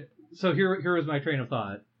 so here was my train of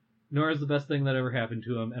thought. Nora's the best thing that ever happened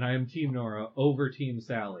to him, and I am Team Nora over Team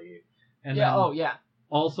Sally. And Yeah. then Oh, yeah.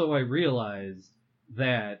 also I realized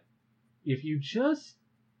that if you just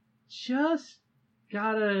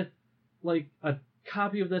gotta, like, a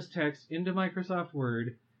copy of this text into Microsoft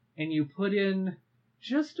Word, and you put in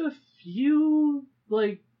just a few,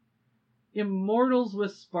 like, immortals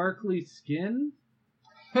with sparkly skin,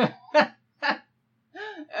 this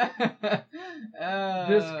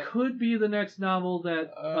could be the next novel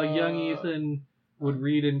that a young Ethan would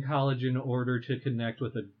read in college in order to connect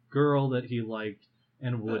with a girl that he liked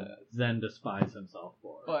and would then despise himself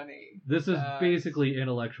for. Funny. This is basically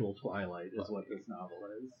intellectual Twilight, is what this novel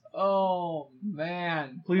is. Oh,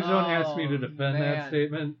 man. Please don't ask me to defend that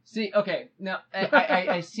statement. See, okay, now,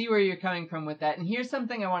 I see where you're coming from with that, and here's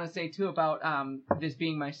something I want to say, too, about this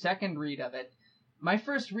being my second read of it. My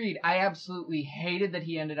first read, I absolutely hated that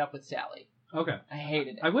he ended up with Sally. Okay. I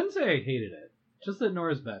hated it. I wouldn't say I hated it. Just that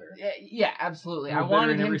Nora's better. Yeah, absolutely. More I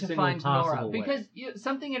wanted better in him every to single find Nora possible way. because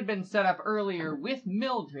something had been set up earlier with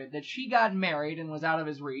Mildred that she got married and was out of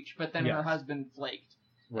his reach, but then her Yes. husband flaked,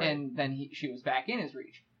 Right. and then she was back in his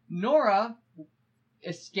reach. Nora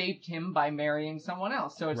escaped him by marrying someone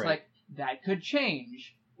else, so it's Right. like that could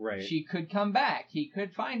change. Right. She could come back. He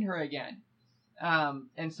could find her again,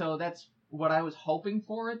 and so that's what I was hoping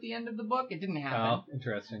for at the end of the book. It didn't happen. Oh,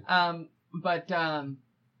 interesting.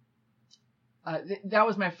 That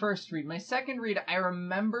was my first read. My second read, I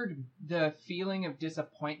remembered the feeling of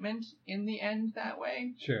disappointment in the end that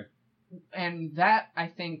way. Sure. And that, I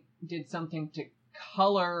think, did something to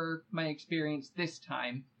color my experience this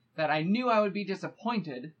time, that I knew I would be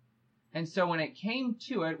disappointed. And so when it came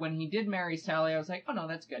to it, when he did marry Sally, I was like, oh no,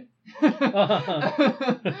 that's good.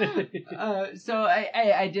 So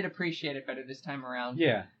I did appreciate it better this time around.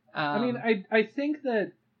 Yeah. I mean, I think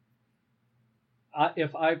that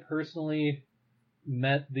if I personally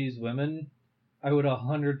met these women, I would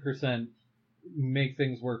 100% make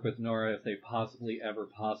things work with Nora if they possibly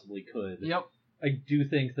could. Yep. I do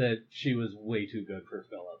think that she was way too good for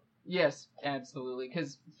Philip. Yes, absolutely.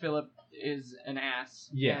 Because Philip is an ass.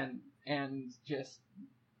 Yeah. And just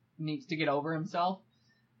needs to get over himself.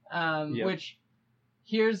 Yep. Which,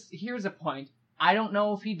 here's a point. I don't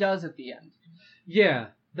know if he does at the end. Yeah,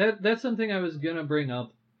 that's something I was gonna bring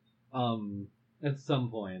up at some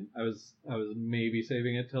point. I was maybe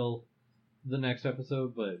saving it till the next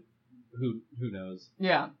episode, but who knows?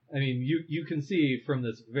 Yeah. I mean, you can see from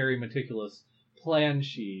this very meticulous plan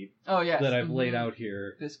sheet Oh, yes. that I've laid out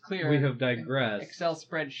here, This clear we have digressed. Excel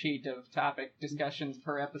spreadsheet of topic discussions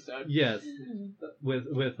per episode. Yes, with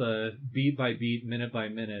beat by beat, minute by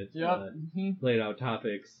minute, Yep. laid out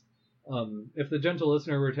topics. If the gentle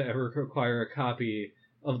listener were to ever acquire a copy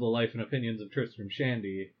of the life and opinions of Tristram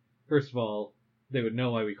Shandy, first of all, they would know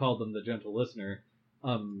why we called them the gentle listener.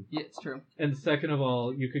 Yeah, it's true. And second of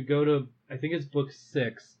all, you could go to, I think it's book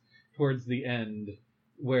 6, towards the end,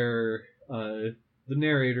 where the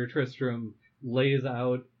narrator, Tristram, lays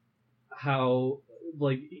out how,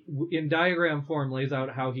 like, in diagram form, lays out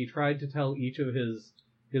how he tried to tell each of his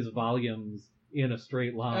volumes in a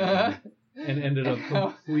straight line, and ended up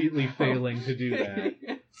completely failing to do that.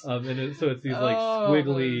 So it's these, like,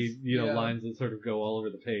 squiggly, lines that sort of go all over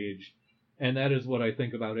the page. And that is what I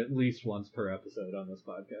think about at least once per episode on this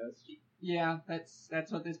podcast. Yeah,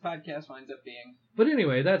 that's what this podcast winds up being. But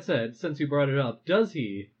anyway, that said, since you brought it up, does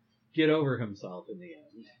he get over himself in the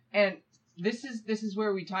end? And this is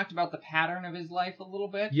where we talked about the pattern of his life a little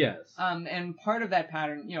bit. Yes. And part of that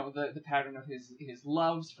pattern, the pattern of his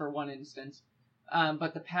loves, for one instance,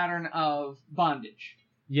 but the pattern of bondage.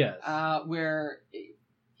 Yes. Where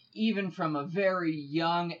even from a very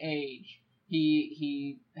young age,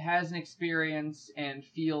 he has an experience and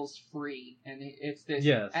feels free, and it's this.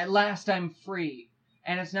 Yes. At last, I'm free,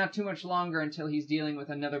 and it's not too much longer until he's dealing with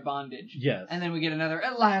another bondage. Yes. And then we get another.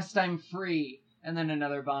 At last, I'm free. And then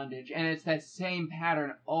another bondage. And it's that same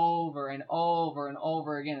pattern over and over and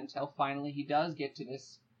over again until finally he does get to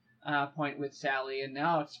this point with Sally. And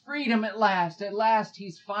now it's freedom at last. At last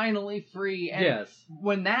he's finally free. And yes.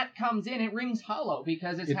 when that comes in, it rings hollow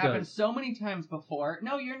because it happened does. so many times before.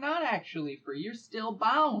 No, you're not actually free. You're still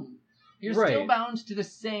bound. You're Right. still bound to the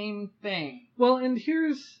same thing. Well, and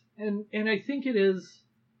here's... And I think it is...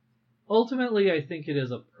 Ultimately, I think it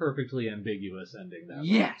is a perfectly ambiguous ending. That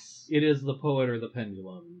Yes! It is the poet or the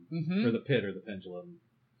pendulum, Mm-hmm. or the pit or the pendulum.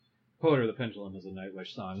 Poet or the pendulum is a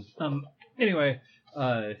Nightwish song. Anyway,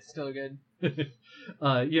 Still good.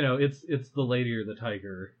 it's the lady or the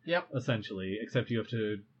tiger. Yep. Essentially, except you have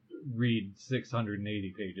to read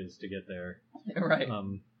 680 pages to get there. Right.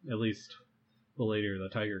 At least the lady or the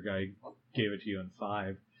tiger guy gave it to you in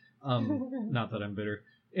 5. Not that I'm bitter.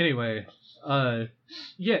 Anyway,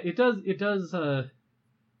 it does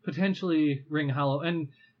potentially ring hollow, and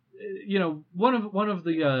one of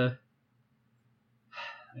the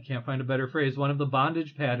I can't find a better phrase. One of the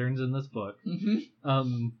bondage patterns in this book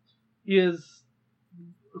Mm-hmm. is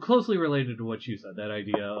closely related to what you said. That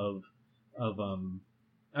idea of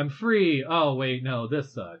I'm free. Oh wait, no,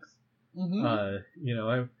 this sucks.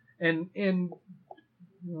 Mm-hmm. And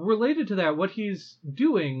related to that, what he's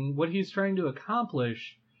doing, what he's trying to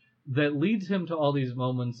accomplish, that leads him to all these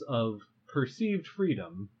moments of perceived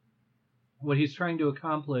freedom. What he's trying to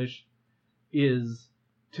accomplish is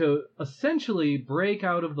to essentially break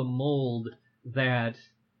out of the mold that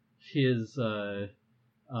his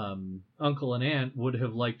uncle and aunt would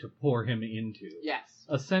have liked to pour him into. Yes.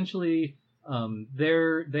 Essentially,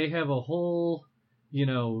 they have a whole,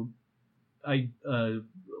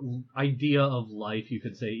 idea of life, you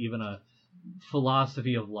could say, even a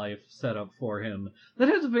philosophy of life set up for him that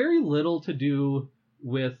has very little to do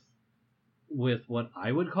with what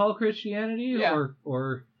I would call Christianity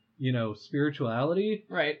or spirituality,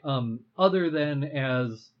 Right. other than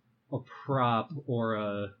as a prop or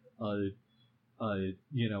a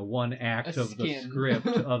one act of the script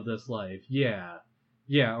of this life. Yeah,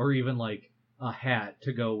 or even like a hat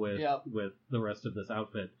to go with the rest of this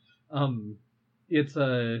outfit. It's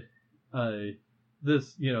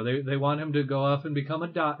this, they want him to go off and become a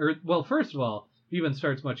doctor. Well, first of all, he even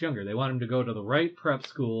starts much younger. They want him to go to the right prep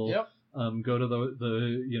school. Yep. Go to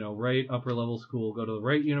the right upper level school, go to the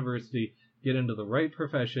right university, get into the right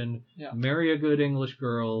profession, marry a good English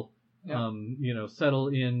girl, settle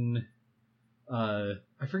in. I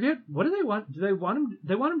forget, what do they want? Do they want him?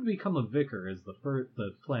 They want him to become a vicar, is the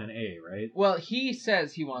plan A, right? Well, he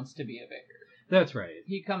says he wants to be a vicar. That's right.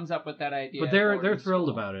 He comes up with that idea. But they're thrilled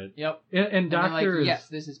about it. Yep. And Doctor like, is, yes,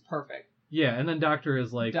 this is perfect. Yeah, and then Doctor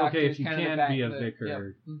is like, okay, if you can't be a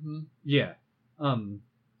vicar, yeah.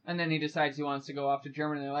 And then he decides he wants to go off to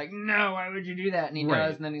Germany. And they're like, no, why would you do that? And he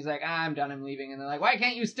does. And then he's like, I'm done. I'm leaving. And they're like, why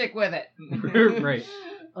can't you stick with it? Right.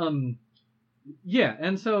 Yeah,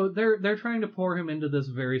 and so they're trying to pour him into this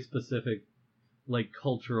very specific, like,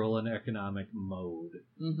 cultural and economic mode.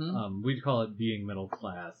 Mm-hmm. We'd call it being middle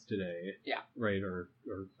class today. Yeah. Right, or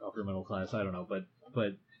upper middle class, I don't know.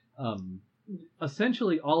 But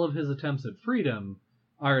essentially all of his attempts at freedom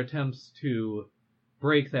are attempts to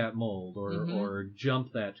break that mold or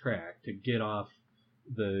jump that track to get off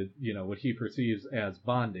the, what he perceives as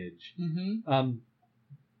bondage. Mm-hmm.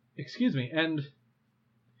 Excuse me, and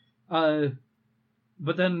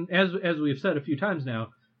but then, as we've said a few times now,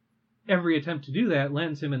 every attempt to do that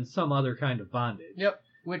lands him in some other kind of bondage. Yep,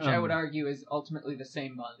 which I would argue is ultimately the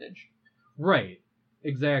same bondage. Right,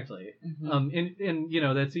 exactly. Mm-hmm.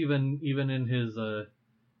 And that's even in his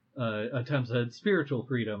attempts at spiritual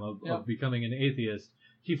freedom of becoming an atheist,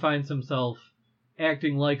 he finds himself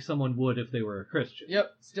acting like someone would if they were a Christian.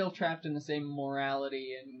 Yep, still trapped in the same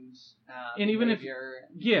morality and even behavior.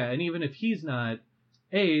 And even if he's not,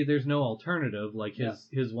 there's no alternative. Like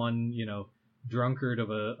his one, drunkard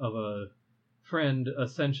of a friend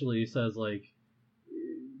essentially says, like,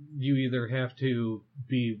 you either have to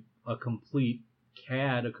be a complete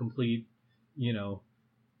cad, a complete,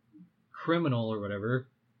 criminal or whatever,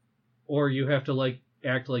 or you have to like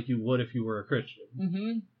act like you would if you were a Christian.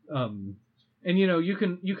 Mm-hmm. And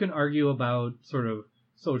you can argue about sort of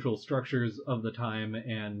social structures of the time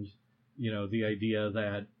and the idea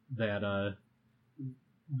that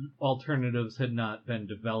alternatives had not been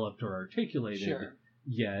developed or articulated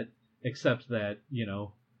yet, except that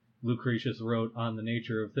Lucretius wrote On the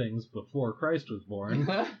Nature of Things before Christ was born.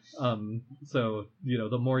 So,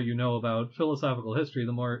 the more you know about philosophical history,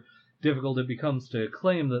 the more difficult it becomes to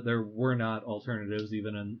claim that there were not alternatives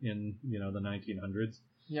even in the 1900s.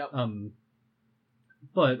 Yep.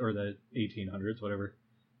 Or the 1800s, whatever.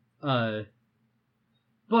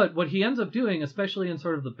 But what he ends up doing, especially in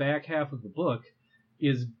sort of the back half of the book,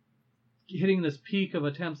 is hitting this peak of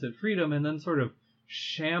attempts at freedom and then sort of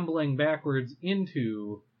shambling backwards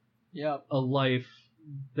into a life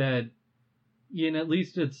that, in at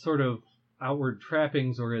least its sort of outward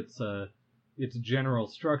trappings or its general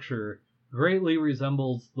structure, greatly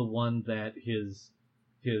resembles the one that his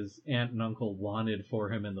aunt and uncle wanted for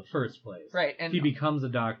him in the first place. Right, and he becomes a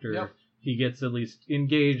doctor. Yep. He gets at least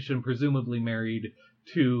engaged and presumably married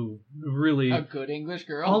to really a good English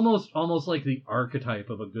girl. Almost like the archetype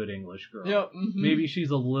of a good English girl. Yep. Mm-hmm. Maybe she's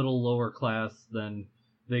a little lower class than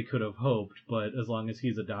they could have hoped, but as long as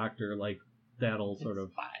he's a doctor, like, that'll sort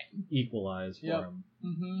of fine. Equalize for him.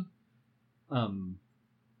 Mm-hmm.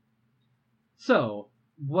 So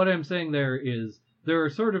what I'm saying there is there are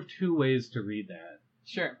sort of two ways to read that.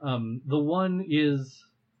 Sure. The one is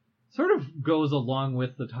sort of goes along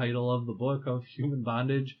with the title of the book of Human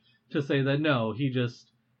Bondage, to say that no, he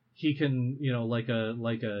can, like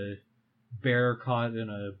a bear caught in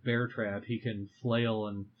a bear trap, he can flail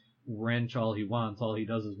and wrench all he wants. All he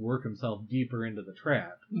does is work himself deeper into the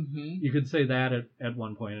trap. Mm-hmm. You could say that at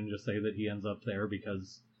one point and just say that he ends up there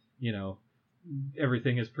because,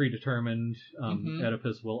 everything is predetermined.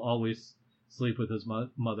 Oedipus will always sleep with his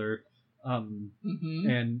mother. And,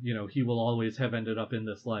 he will always have ended up in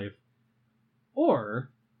this life. Or,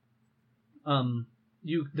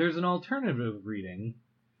 there's an alternative reading,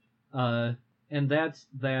 and that's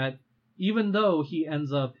that even though he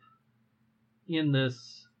ends up in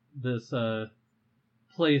this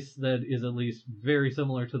place that is at least very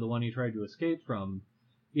similar to the one he tried to escape from,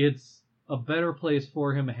 it's a better place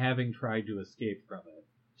for him having tried to escape from it.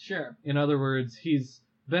 Sure. In other words, he's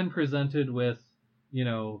been presented with,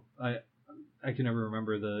 I can never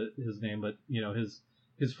remember his name, but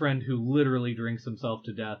his friend who literally drinks himself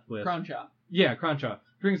to death with Cronshaw. Yeah, Cronshaw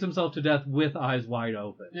drinks himself to death with eyes wide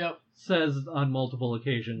open. Yep. Says on multiple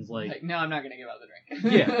occasions, like, no, I'm not gonna give up the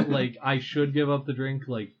drink. Yeah, like, I should give up the drink.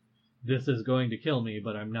 Like, this is going to kill me,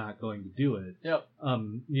 but I'm not going to do it. Yep.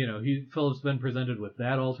 Philip's been presented with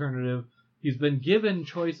that alternative. He's been given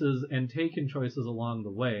choices and taken choices along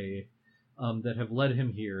the way, that have led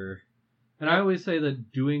him here. And I always say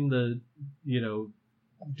that doing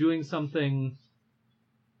something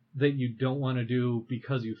that you don't want to do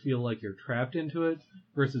because you feel like you're trapped into it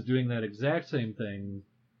versus doing that exact same thing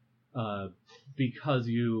because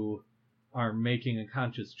you are making a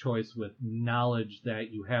conscious choice with knowledge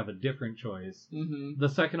that you have a different choice. Mm-hmm. The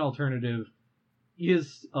second alternative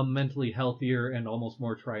is a mentally healthier and almost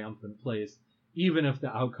more triumphant place, even if the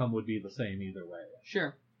outcome would be the same either way.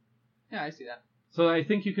 Sure. Yeah, I see that. So I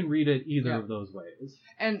think you can read it either of those ways.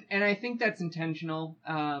 And I think that's intentional.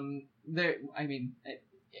 It's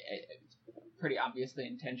pretty obviously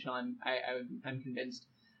intentional. I'm convinced.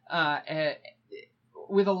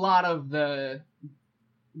 With a lot of the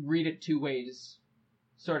read it two ways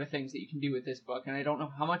sort of things that you can do with this book, and I don't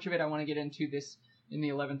know how much of it I want to get into this in the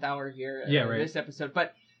 11th hour here, this episode,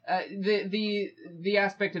 but the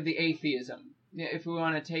aspect of the atheism, if we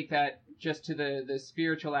want to take that just to the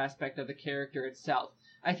spiritual aspect of the character itself,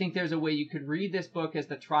 I think there's a way you could read this book as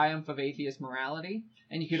the triumph of atheist morality,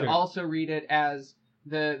 and you could also read it as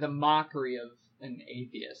the mockery of an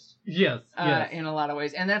atheist. Yes. In a lot of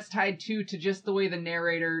ways. And that's tied to just the way the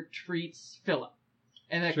narrator treats Philip.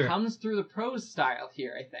 And it comes through the prose style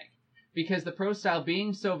here, I think. Because the prose style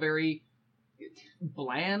being so very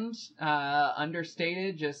bland,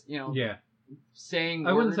 understated, just, saying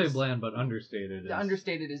I words. wouldn't say bland, but understated.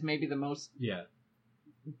 Understated is maybe the most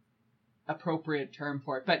appropriate term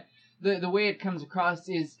for it. But the way it comes across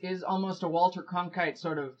is almost a Walter Cronkite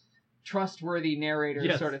sort of trustworthy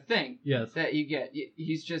narrator sort of thing. Yes. That you get.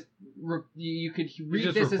 He's just, you could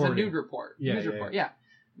read this as a nude report. News report.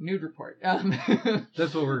 Nude report.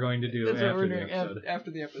 That's what we're going to do after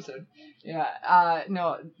the episode. Yeah.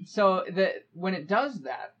 No. So when it does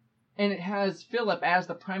that, and it has Philip as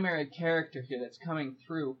the primary character here that's coming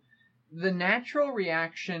through, the natural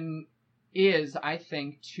reaction is, I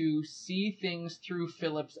think, to see things through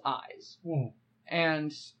Philip's eyes. Mm.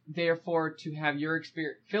 And therefore to have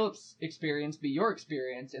Philip's experience be your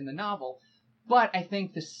experience in the novel. But I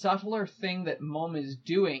think the subtler thing that Mumm is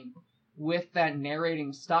doing with that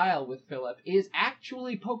narrating style with Philip is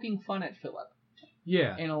actually poking fun at Philip.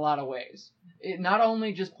 Yeah. In a lot of ways. Not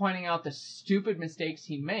only just pointing out the stupid mistakes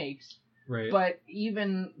he makes, Right. But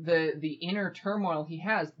even the inner turmoil he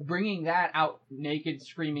has, bringing that out naked,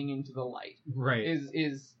 screaming into the light, right,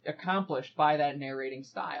 is accomplished by that narrating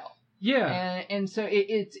style. Yeah. And so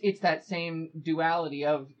it's that same duality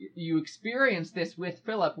of you experience this with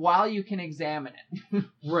Philip while you can examine it.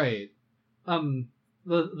 Right.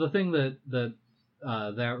 The thing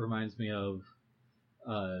that reminds me of,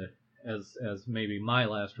 as maybe my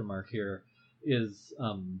last remark here, is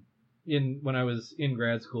when I was in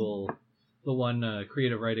grad school, the one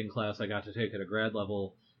creative writing class I got to take at a grad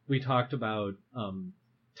level, we talked about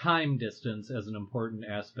time distance as an important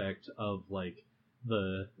aspect of like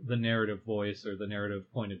the narrative voice or the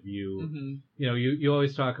narrative point of view. Mm-hmm. You know, you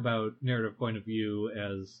always talk about narrative point of view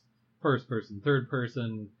as first person, third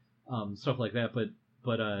person, stuff like that, but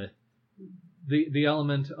the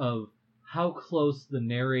element of how close the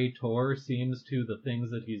narrator seems to the things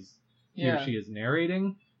that he or she is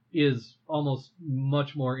narrating is almost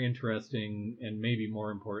much more interesting and maybe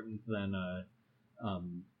more important than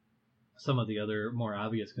some of the other more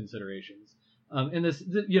obvious considerations. And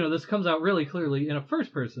this comes out really clearly in a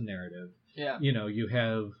first-person narrative. Yeah. You know, you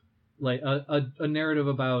have like a narrative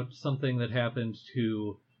about something that happened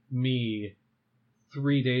to me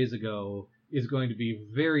 3 days ago is going to be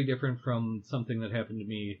very different from something that happened to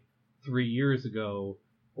me 3 years ago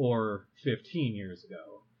or 15 years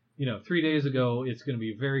ago. You know, 3 days ago, it's going to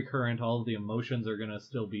be very current. All of the emotions are going to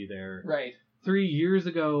still be there. Right. 3 years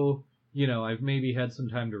ago, you know, I've maybe had some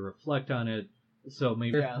time to reflect on it. So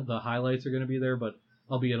maybe the highlights are going to be there, but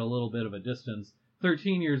I'll be at a little bit of a distance.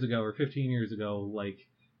 13 years ago or 15 years ago, like,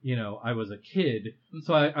 you know, I was a kid,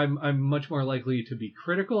 so I'm much more likely to be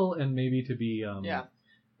critical and maybe to be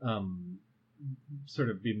sort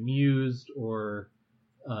of bemused or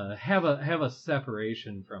have a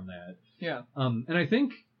separation from that. Yeah. And I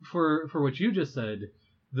think for what you just said,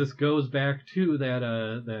 this goes back to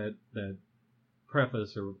that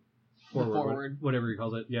preface or forward. Whatever he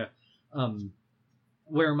calls it. Yeah.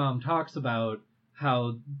 Where Mom talks about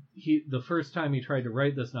how the first time he tried to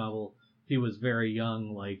write this novel, he was very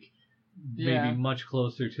young, like maybe much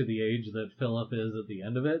closer to the age that Philip is at the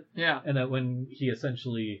end of it. Yeah. And that when he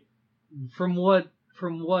essentially, from what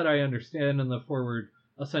I understand in the forward,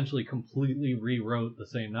 essentially completely rewrote the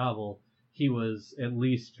same novel, he was at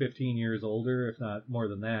least 15 years older, if not more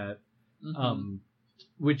than that. Mm-hmm.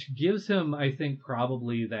 Which gives him, I think,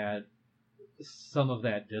 probably that some of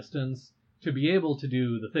that distance to be able to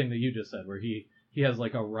do the thing that you just said, where he has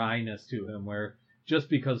like a wryness to him, where just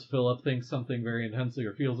because Philip thinks something very intensely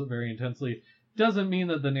or feels it very intensely doesn't mean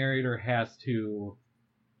that the narrator has to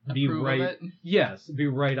be right. Yes, be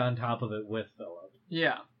right on top of it with Philip.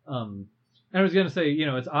 Yeah. And I was gonna say, you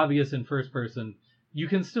know, it's obvious in first person. You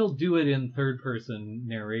can still do it in third person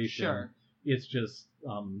narration. Sure. It's just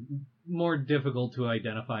more difficult to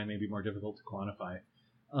identify, maybe more difficult to quantify.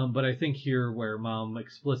 But I think here, where Mom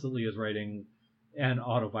explicitly is writing an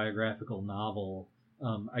autobiographical novel,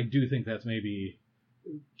 I do think that's maybe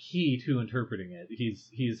key to interpreting it.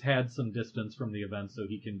 He's had some distance from the event, so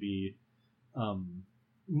he can be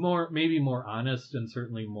maybe more honest and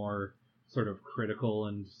certainly more sort of critical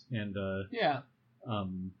and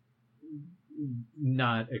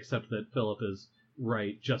not accept that Philip is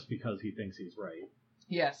right just because he thinks he's right.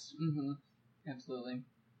 Yes. Mm-hmm. Absolutely.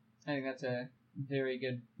 I think that's a very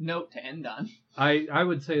good note to end on. I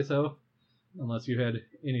would say so, unless you had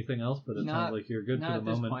anything else, but it sounds like you're good for the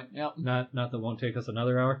moment. Point. Yep. Not that won't take us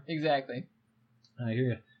another hour. Exactly. I hear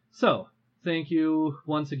you. So, thank you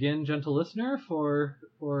once again, gentle listener, for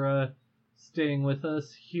staying with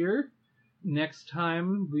us here. Next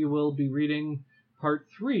time we will be reading part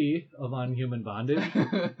 3 of On Human Bondage,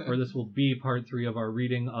 or this will be part 3 of our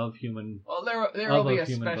reading of Human. Well, there will be a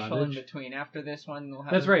special Bondage. In between. After this one, we'll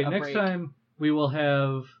have. That's right. A Next break. time we will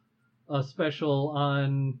have a special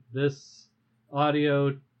on this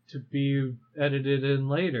audio to be edited in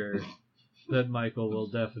later that Michael will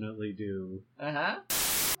definitely do.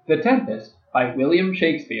 The Tempest by William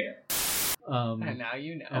Shakespeare. And now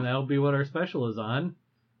you know. And that'll be what our special is on.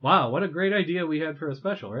 Wow, what a great idea we had for a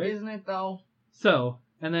special, right? Isn't it, though? So,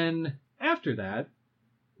 and then after that,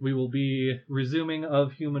 we will be resuming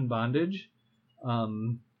Of Human Bondage.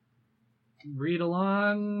 Read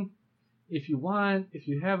along if you want, if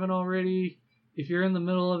you haven't already. If you're in the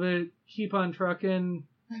middle of it, keep on trucking.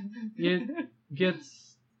 It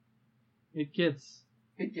gets.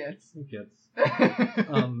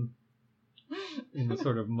 In the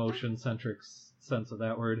sort of motion-centric sense of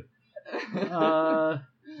that word.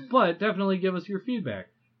 But definitely give us your feedback.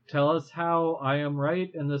 Tell us how I am right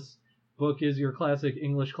and this book is your classic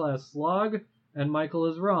English class slog, and Michael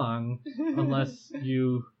is wrong, unless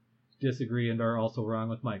you disagree and are also wrong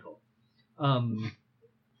with Michael.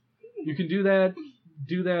 You can do that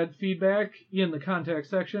feedback in the contact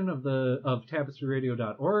section of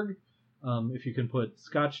tapestryradio.org. If you can put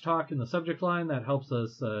Scotch Talk in the subject line, that helps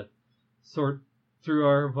us sort through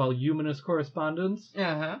our voluminous correspondence.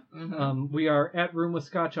 We are at Room with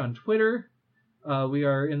Scotch on Twitter. We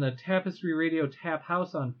are in the Tapestry Radio Tap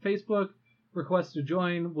House on Facebook. Request to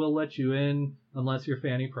join, we'll let you in, unless you're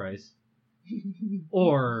Fanny Price.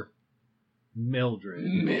 Or Mildred.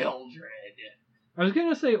 I was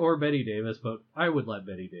going to say or Betty Davis, but I would let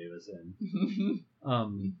Betty Davis in.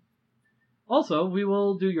 Also, we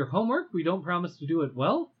will do your homework. We don't promise to do it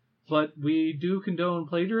well, but we do condone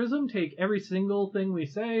plagiarism. Take every single thing we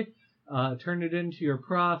say, turn it into your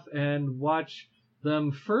prof, and watch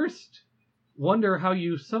them first wonder how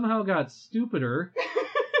you somehow got stupider,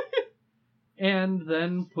 and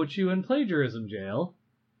then put you in plagiarism jail.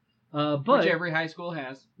 Which every high school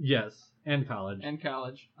has. Yes, and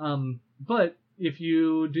college. But if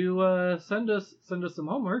you do send us some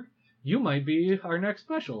homework, you might be our next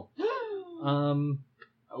special. Oh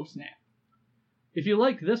snap. If you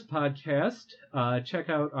like this podcast, check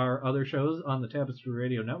out our other shows on the Tapestry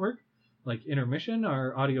Radio Network, like Intermission,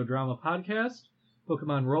 our audio drama podcast,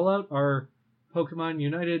 Pokemon Rollout, our Pokemon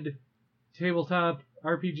United tabletop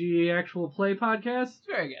RPG actual play podcast. It's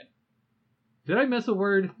very good. Did I miss a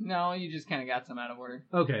word? No, you just kind of got some out of order.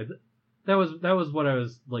 Okay, that was what I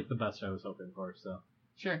was, like, the best I was hoping for, so.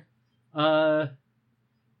 Sure.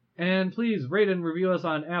 And please rate and review us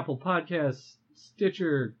on Apple Podcasts,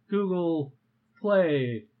 Stitcher, Google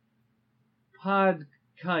Play,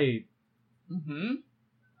 Podkite.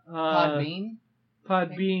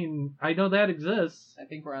 Podbean. I know that exists. I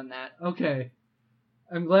think we're on that. Okay.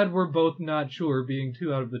 I'm glad we're both not sure, being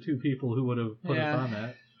two out of the two people who would have put us on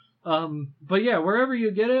that. But yeah, wherever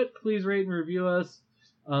you get it, please rate and review us.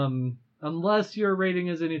 Unless your rating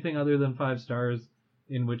is anything other than 5 stars,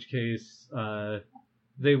 in which case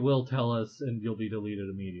they will tell us and you'll be deleted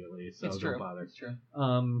immediately. So don't bother. It's true.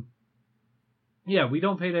 Yeah, we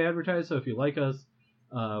don't pay to advertise, so if you like us,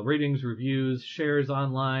 ratings, reviews, shares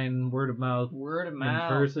online, word of mouth in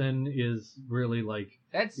person is really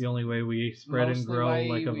that's the only way we spread and grow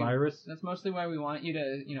like a virus. That's mostly why we want you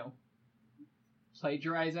to,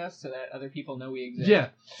 plagiarize us so that other people know we exist. Yeah,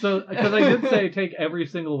 so because I did say take every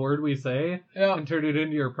single word we say and turn it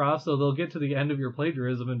into your prof, so they'll get to the end of your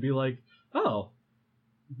plagiarism and be like, oh,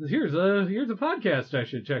 here's a podcast I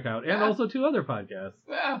should check out, and also 2 other podcasts.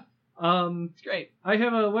 Yeah. It's great. I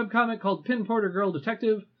have a webcomic called Pin Porter Girl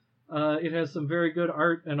Detective. It has some very good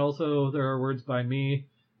art, and also there are words by me.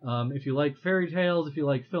 If you like fairy tales, if you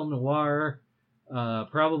like film noir,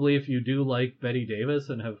 probably if you do like Betty Davis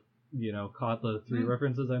and have, caught the 3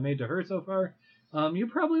 references I made to her so far, you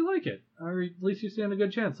probably like it. Or at least you stand a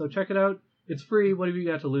good chance. So check it out. It's free. What have you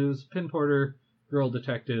got to lose? Pin Porter Girl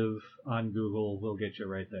Detective on Google will get you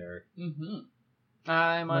right there.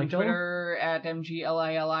 I'm on Twitter at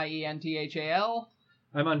MGLILIENTHAL.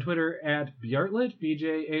 I'm on Twitter at Bjartlet,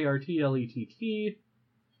 BJARTLETT.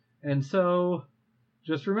 And so,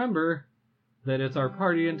 just remember that it's our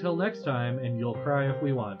party until next time, and you'll cry if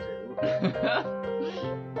we want to.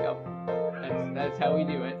 Yep. That's how we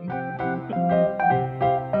do it.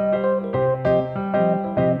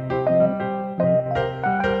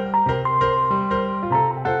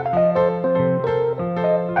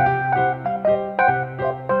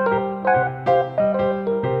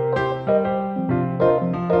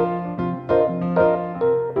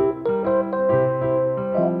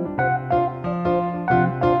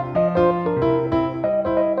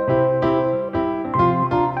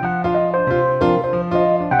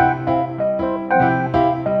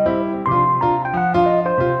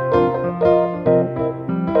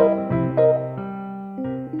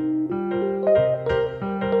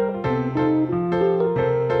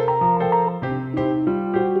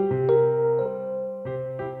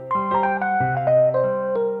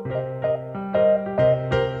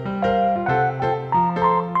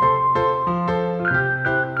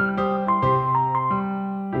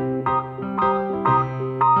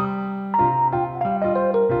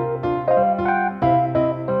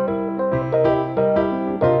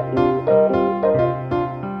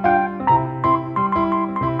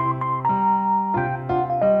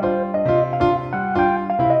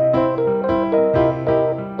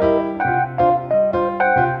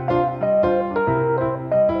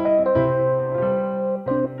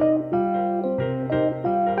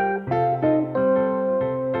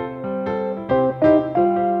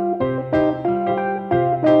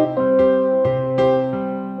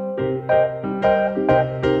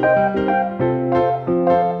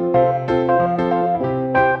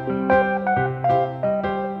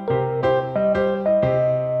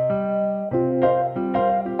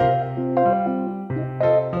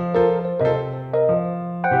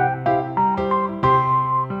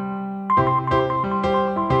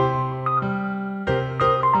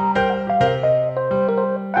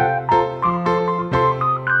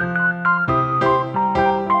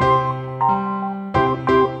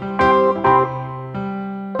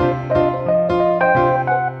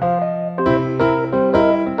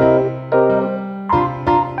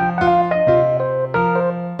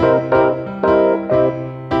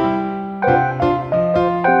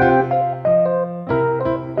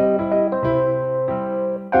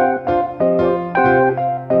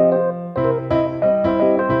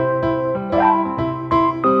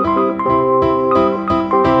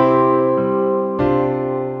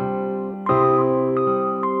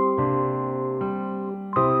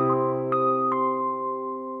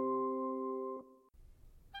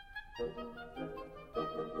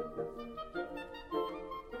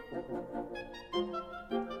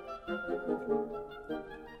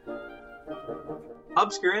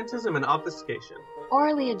 obscurantism and obfuscation.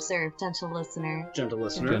 Orally observed, gentle listener. Gentle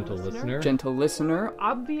listener. Gentle listener. Gentle listener.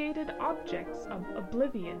 Obviated objects of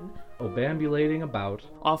oblivion. Obambulating about.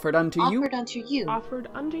 Offered unto you. Offered unto you. Offered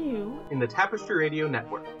unto you. In the Tapestry Radio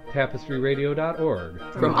Network. TapestryRadio.org.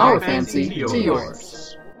 From our fancy to yours.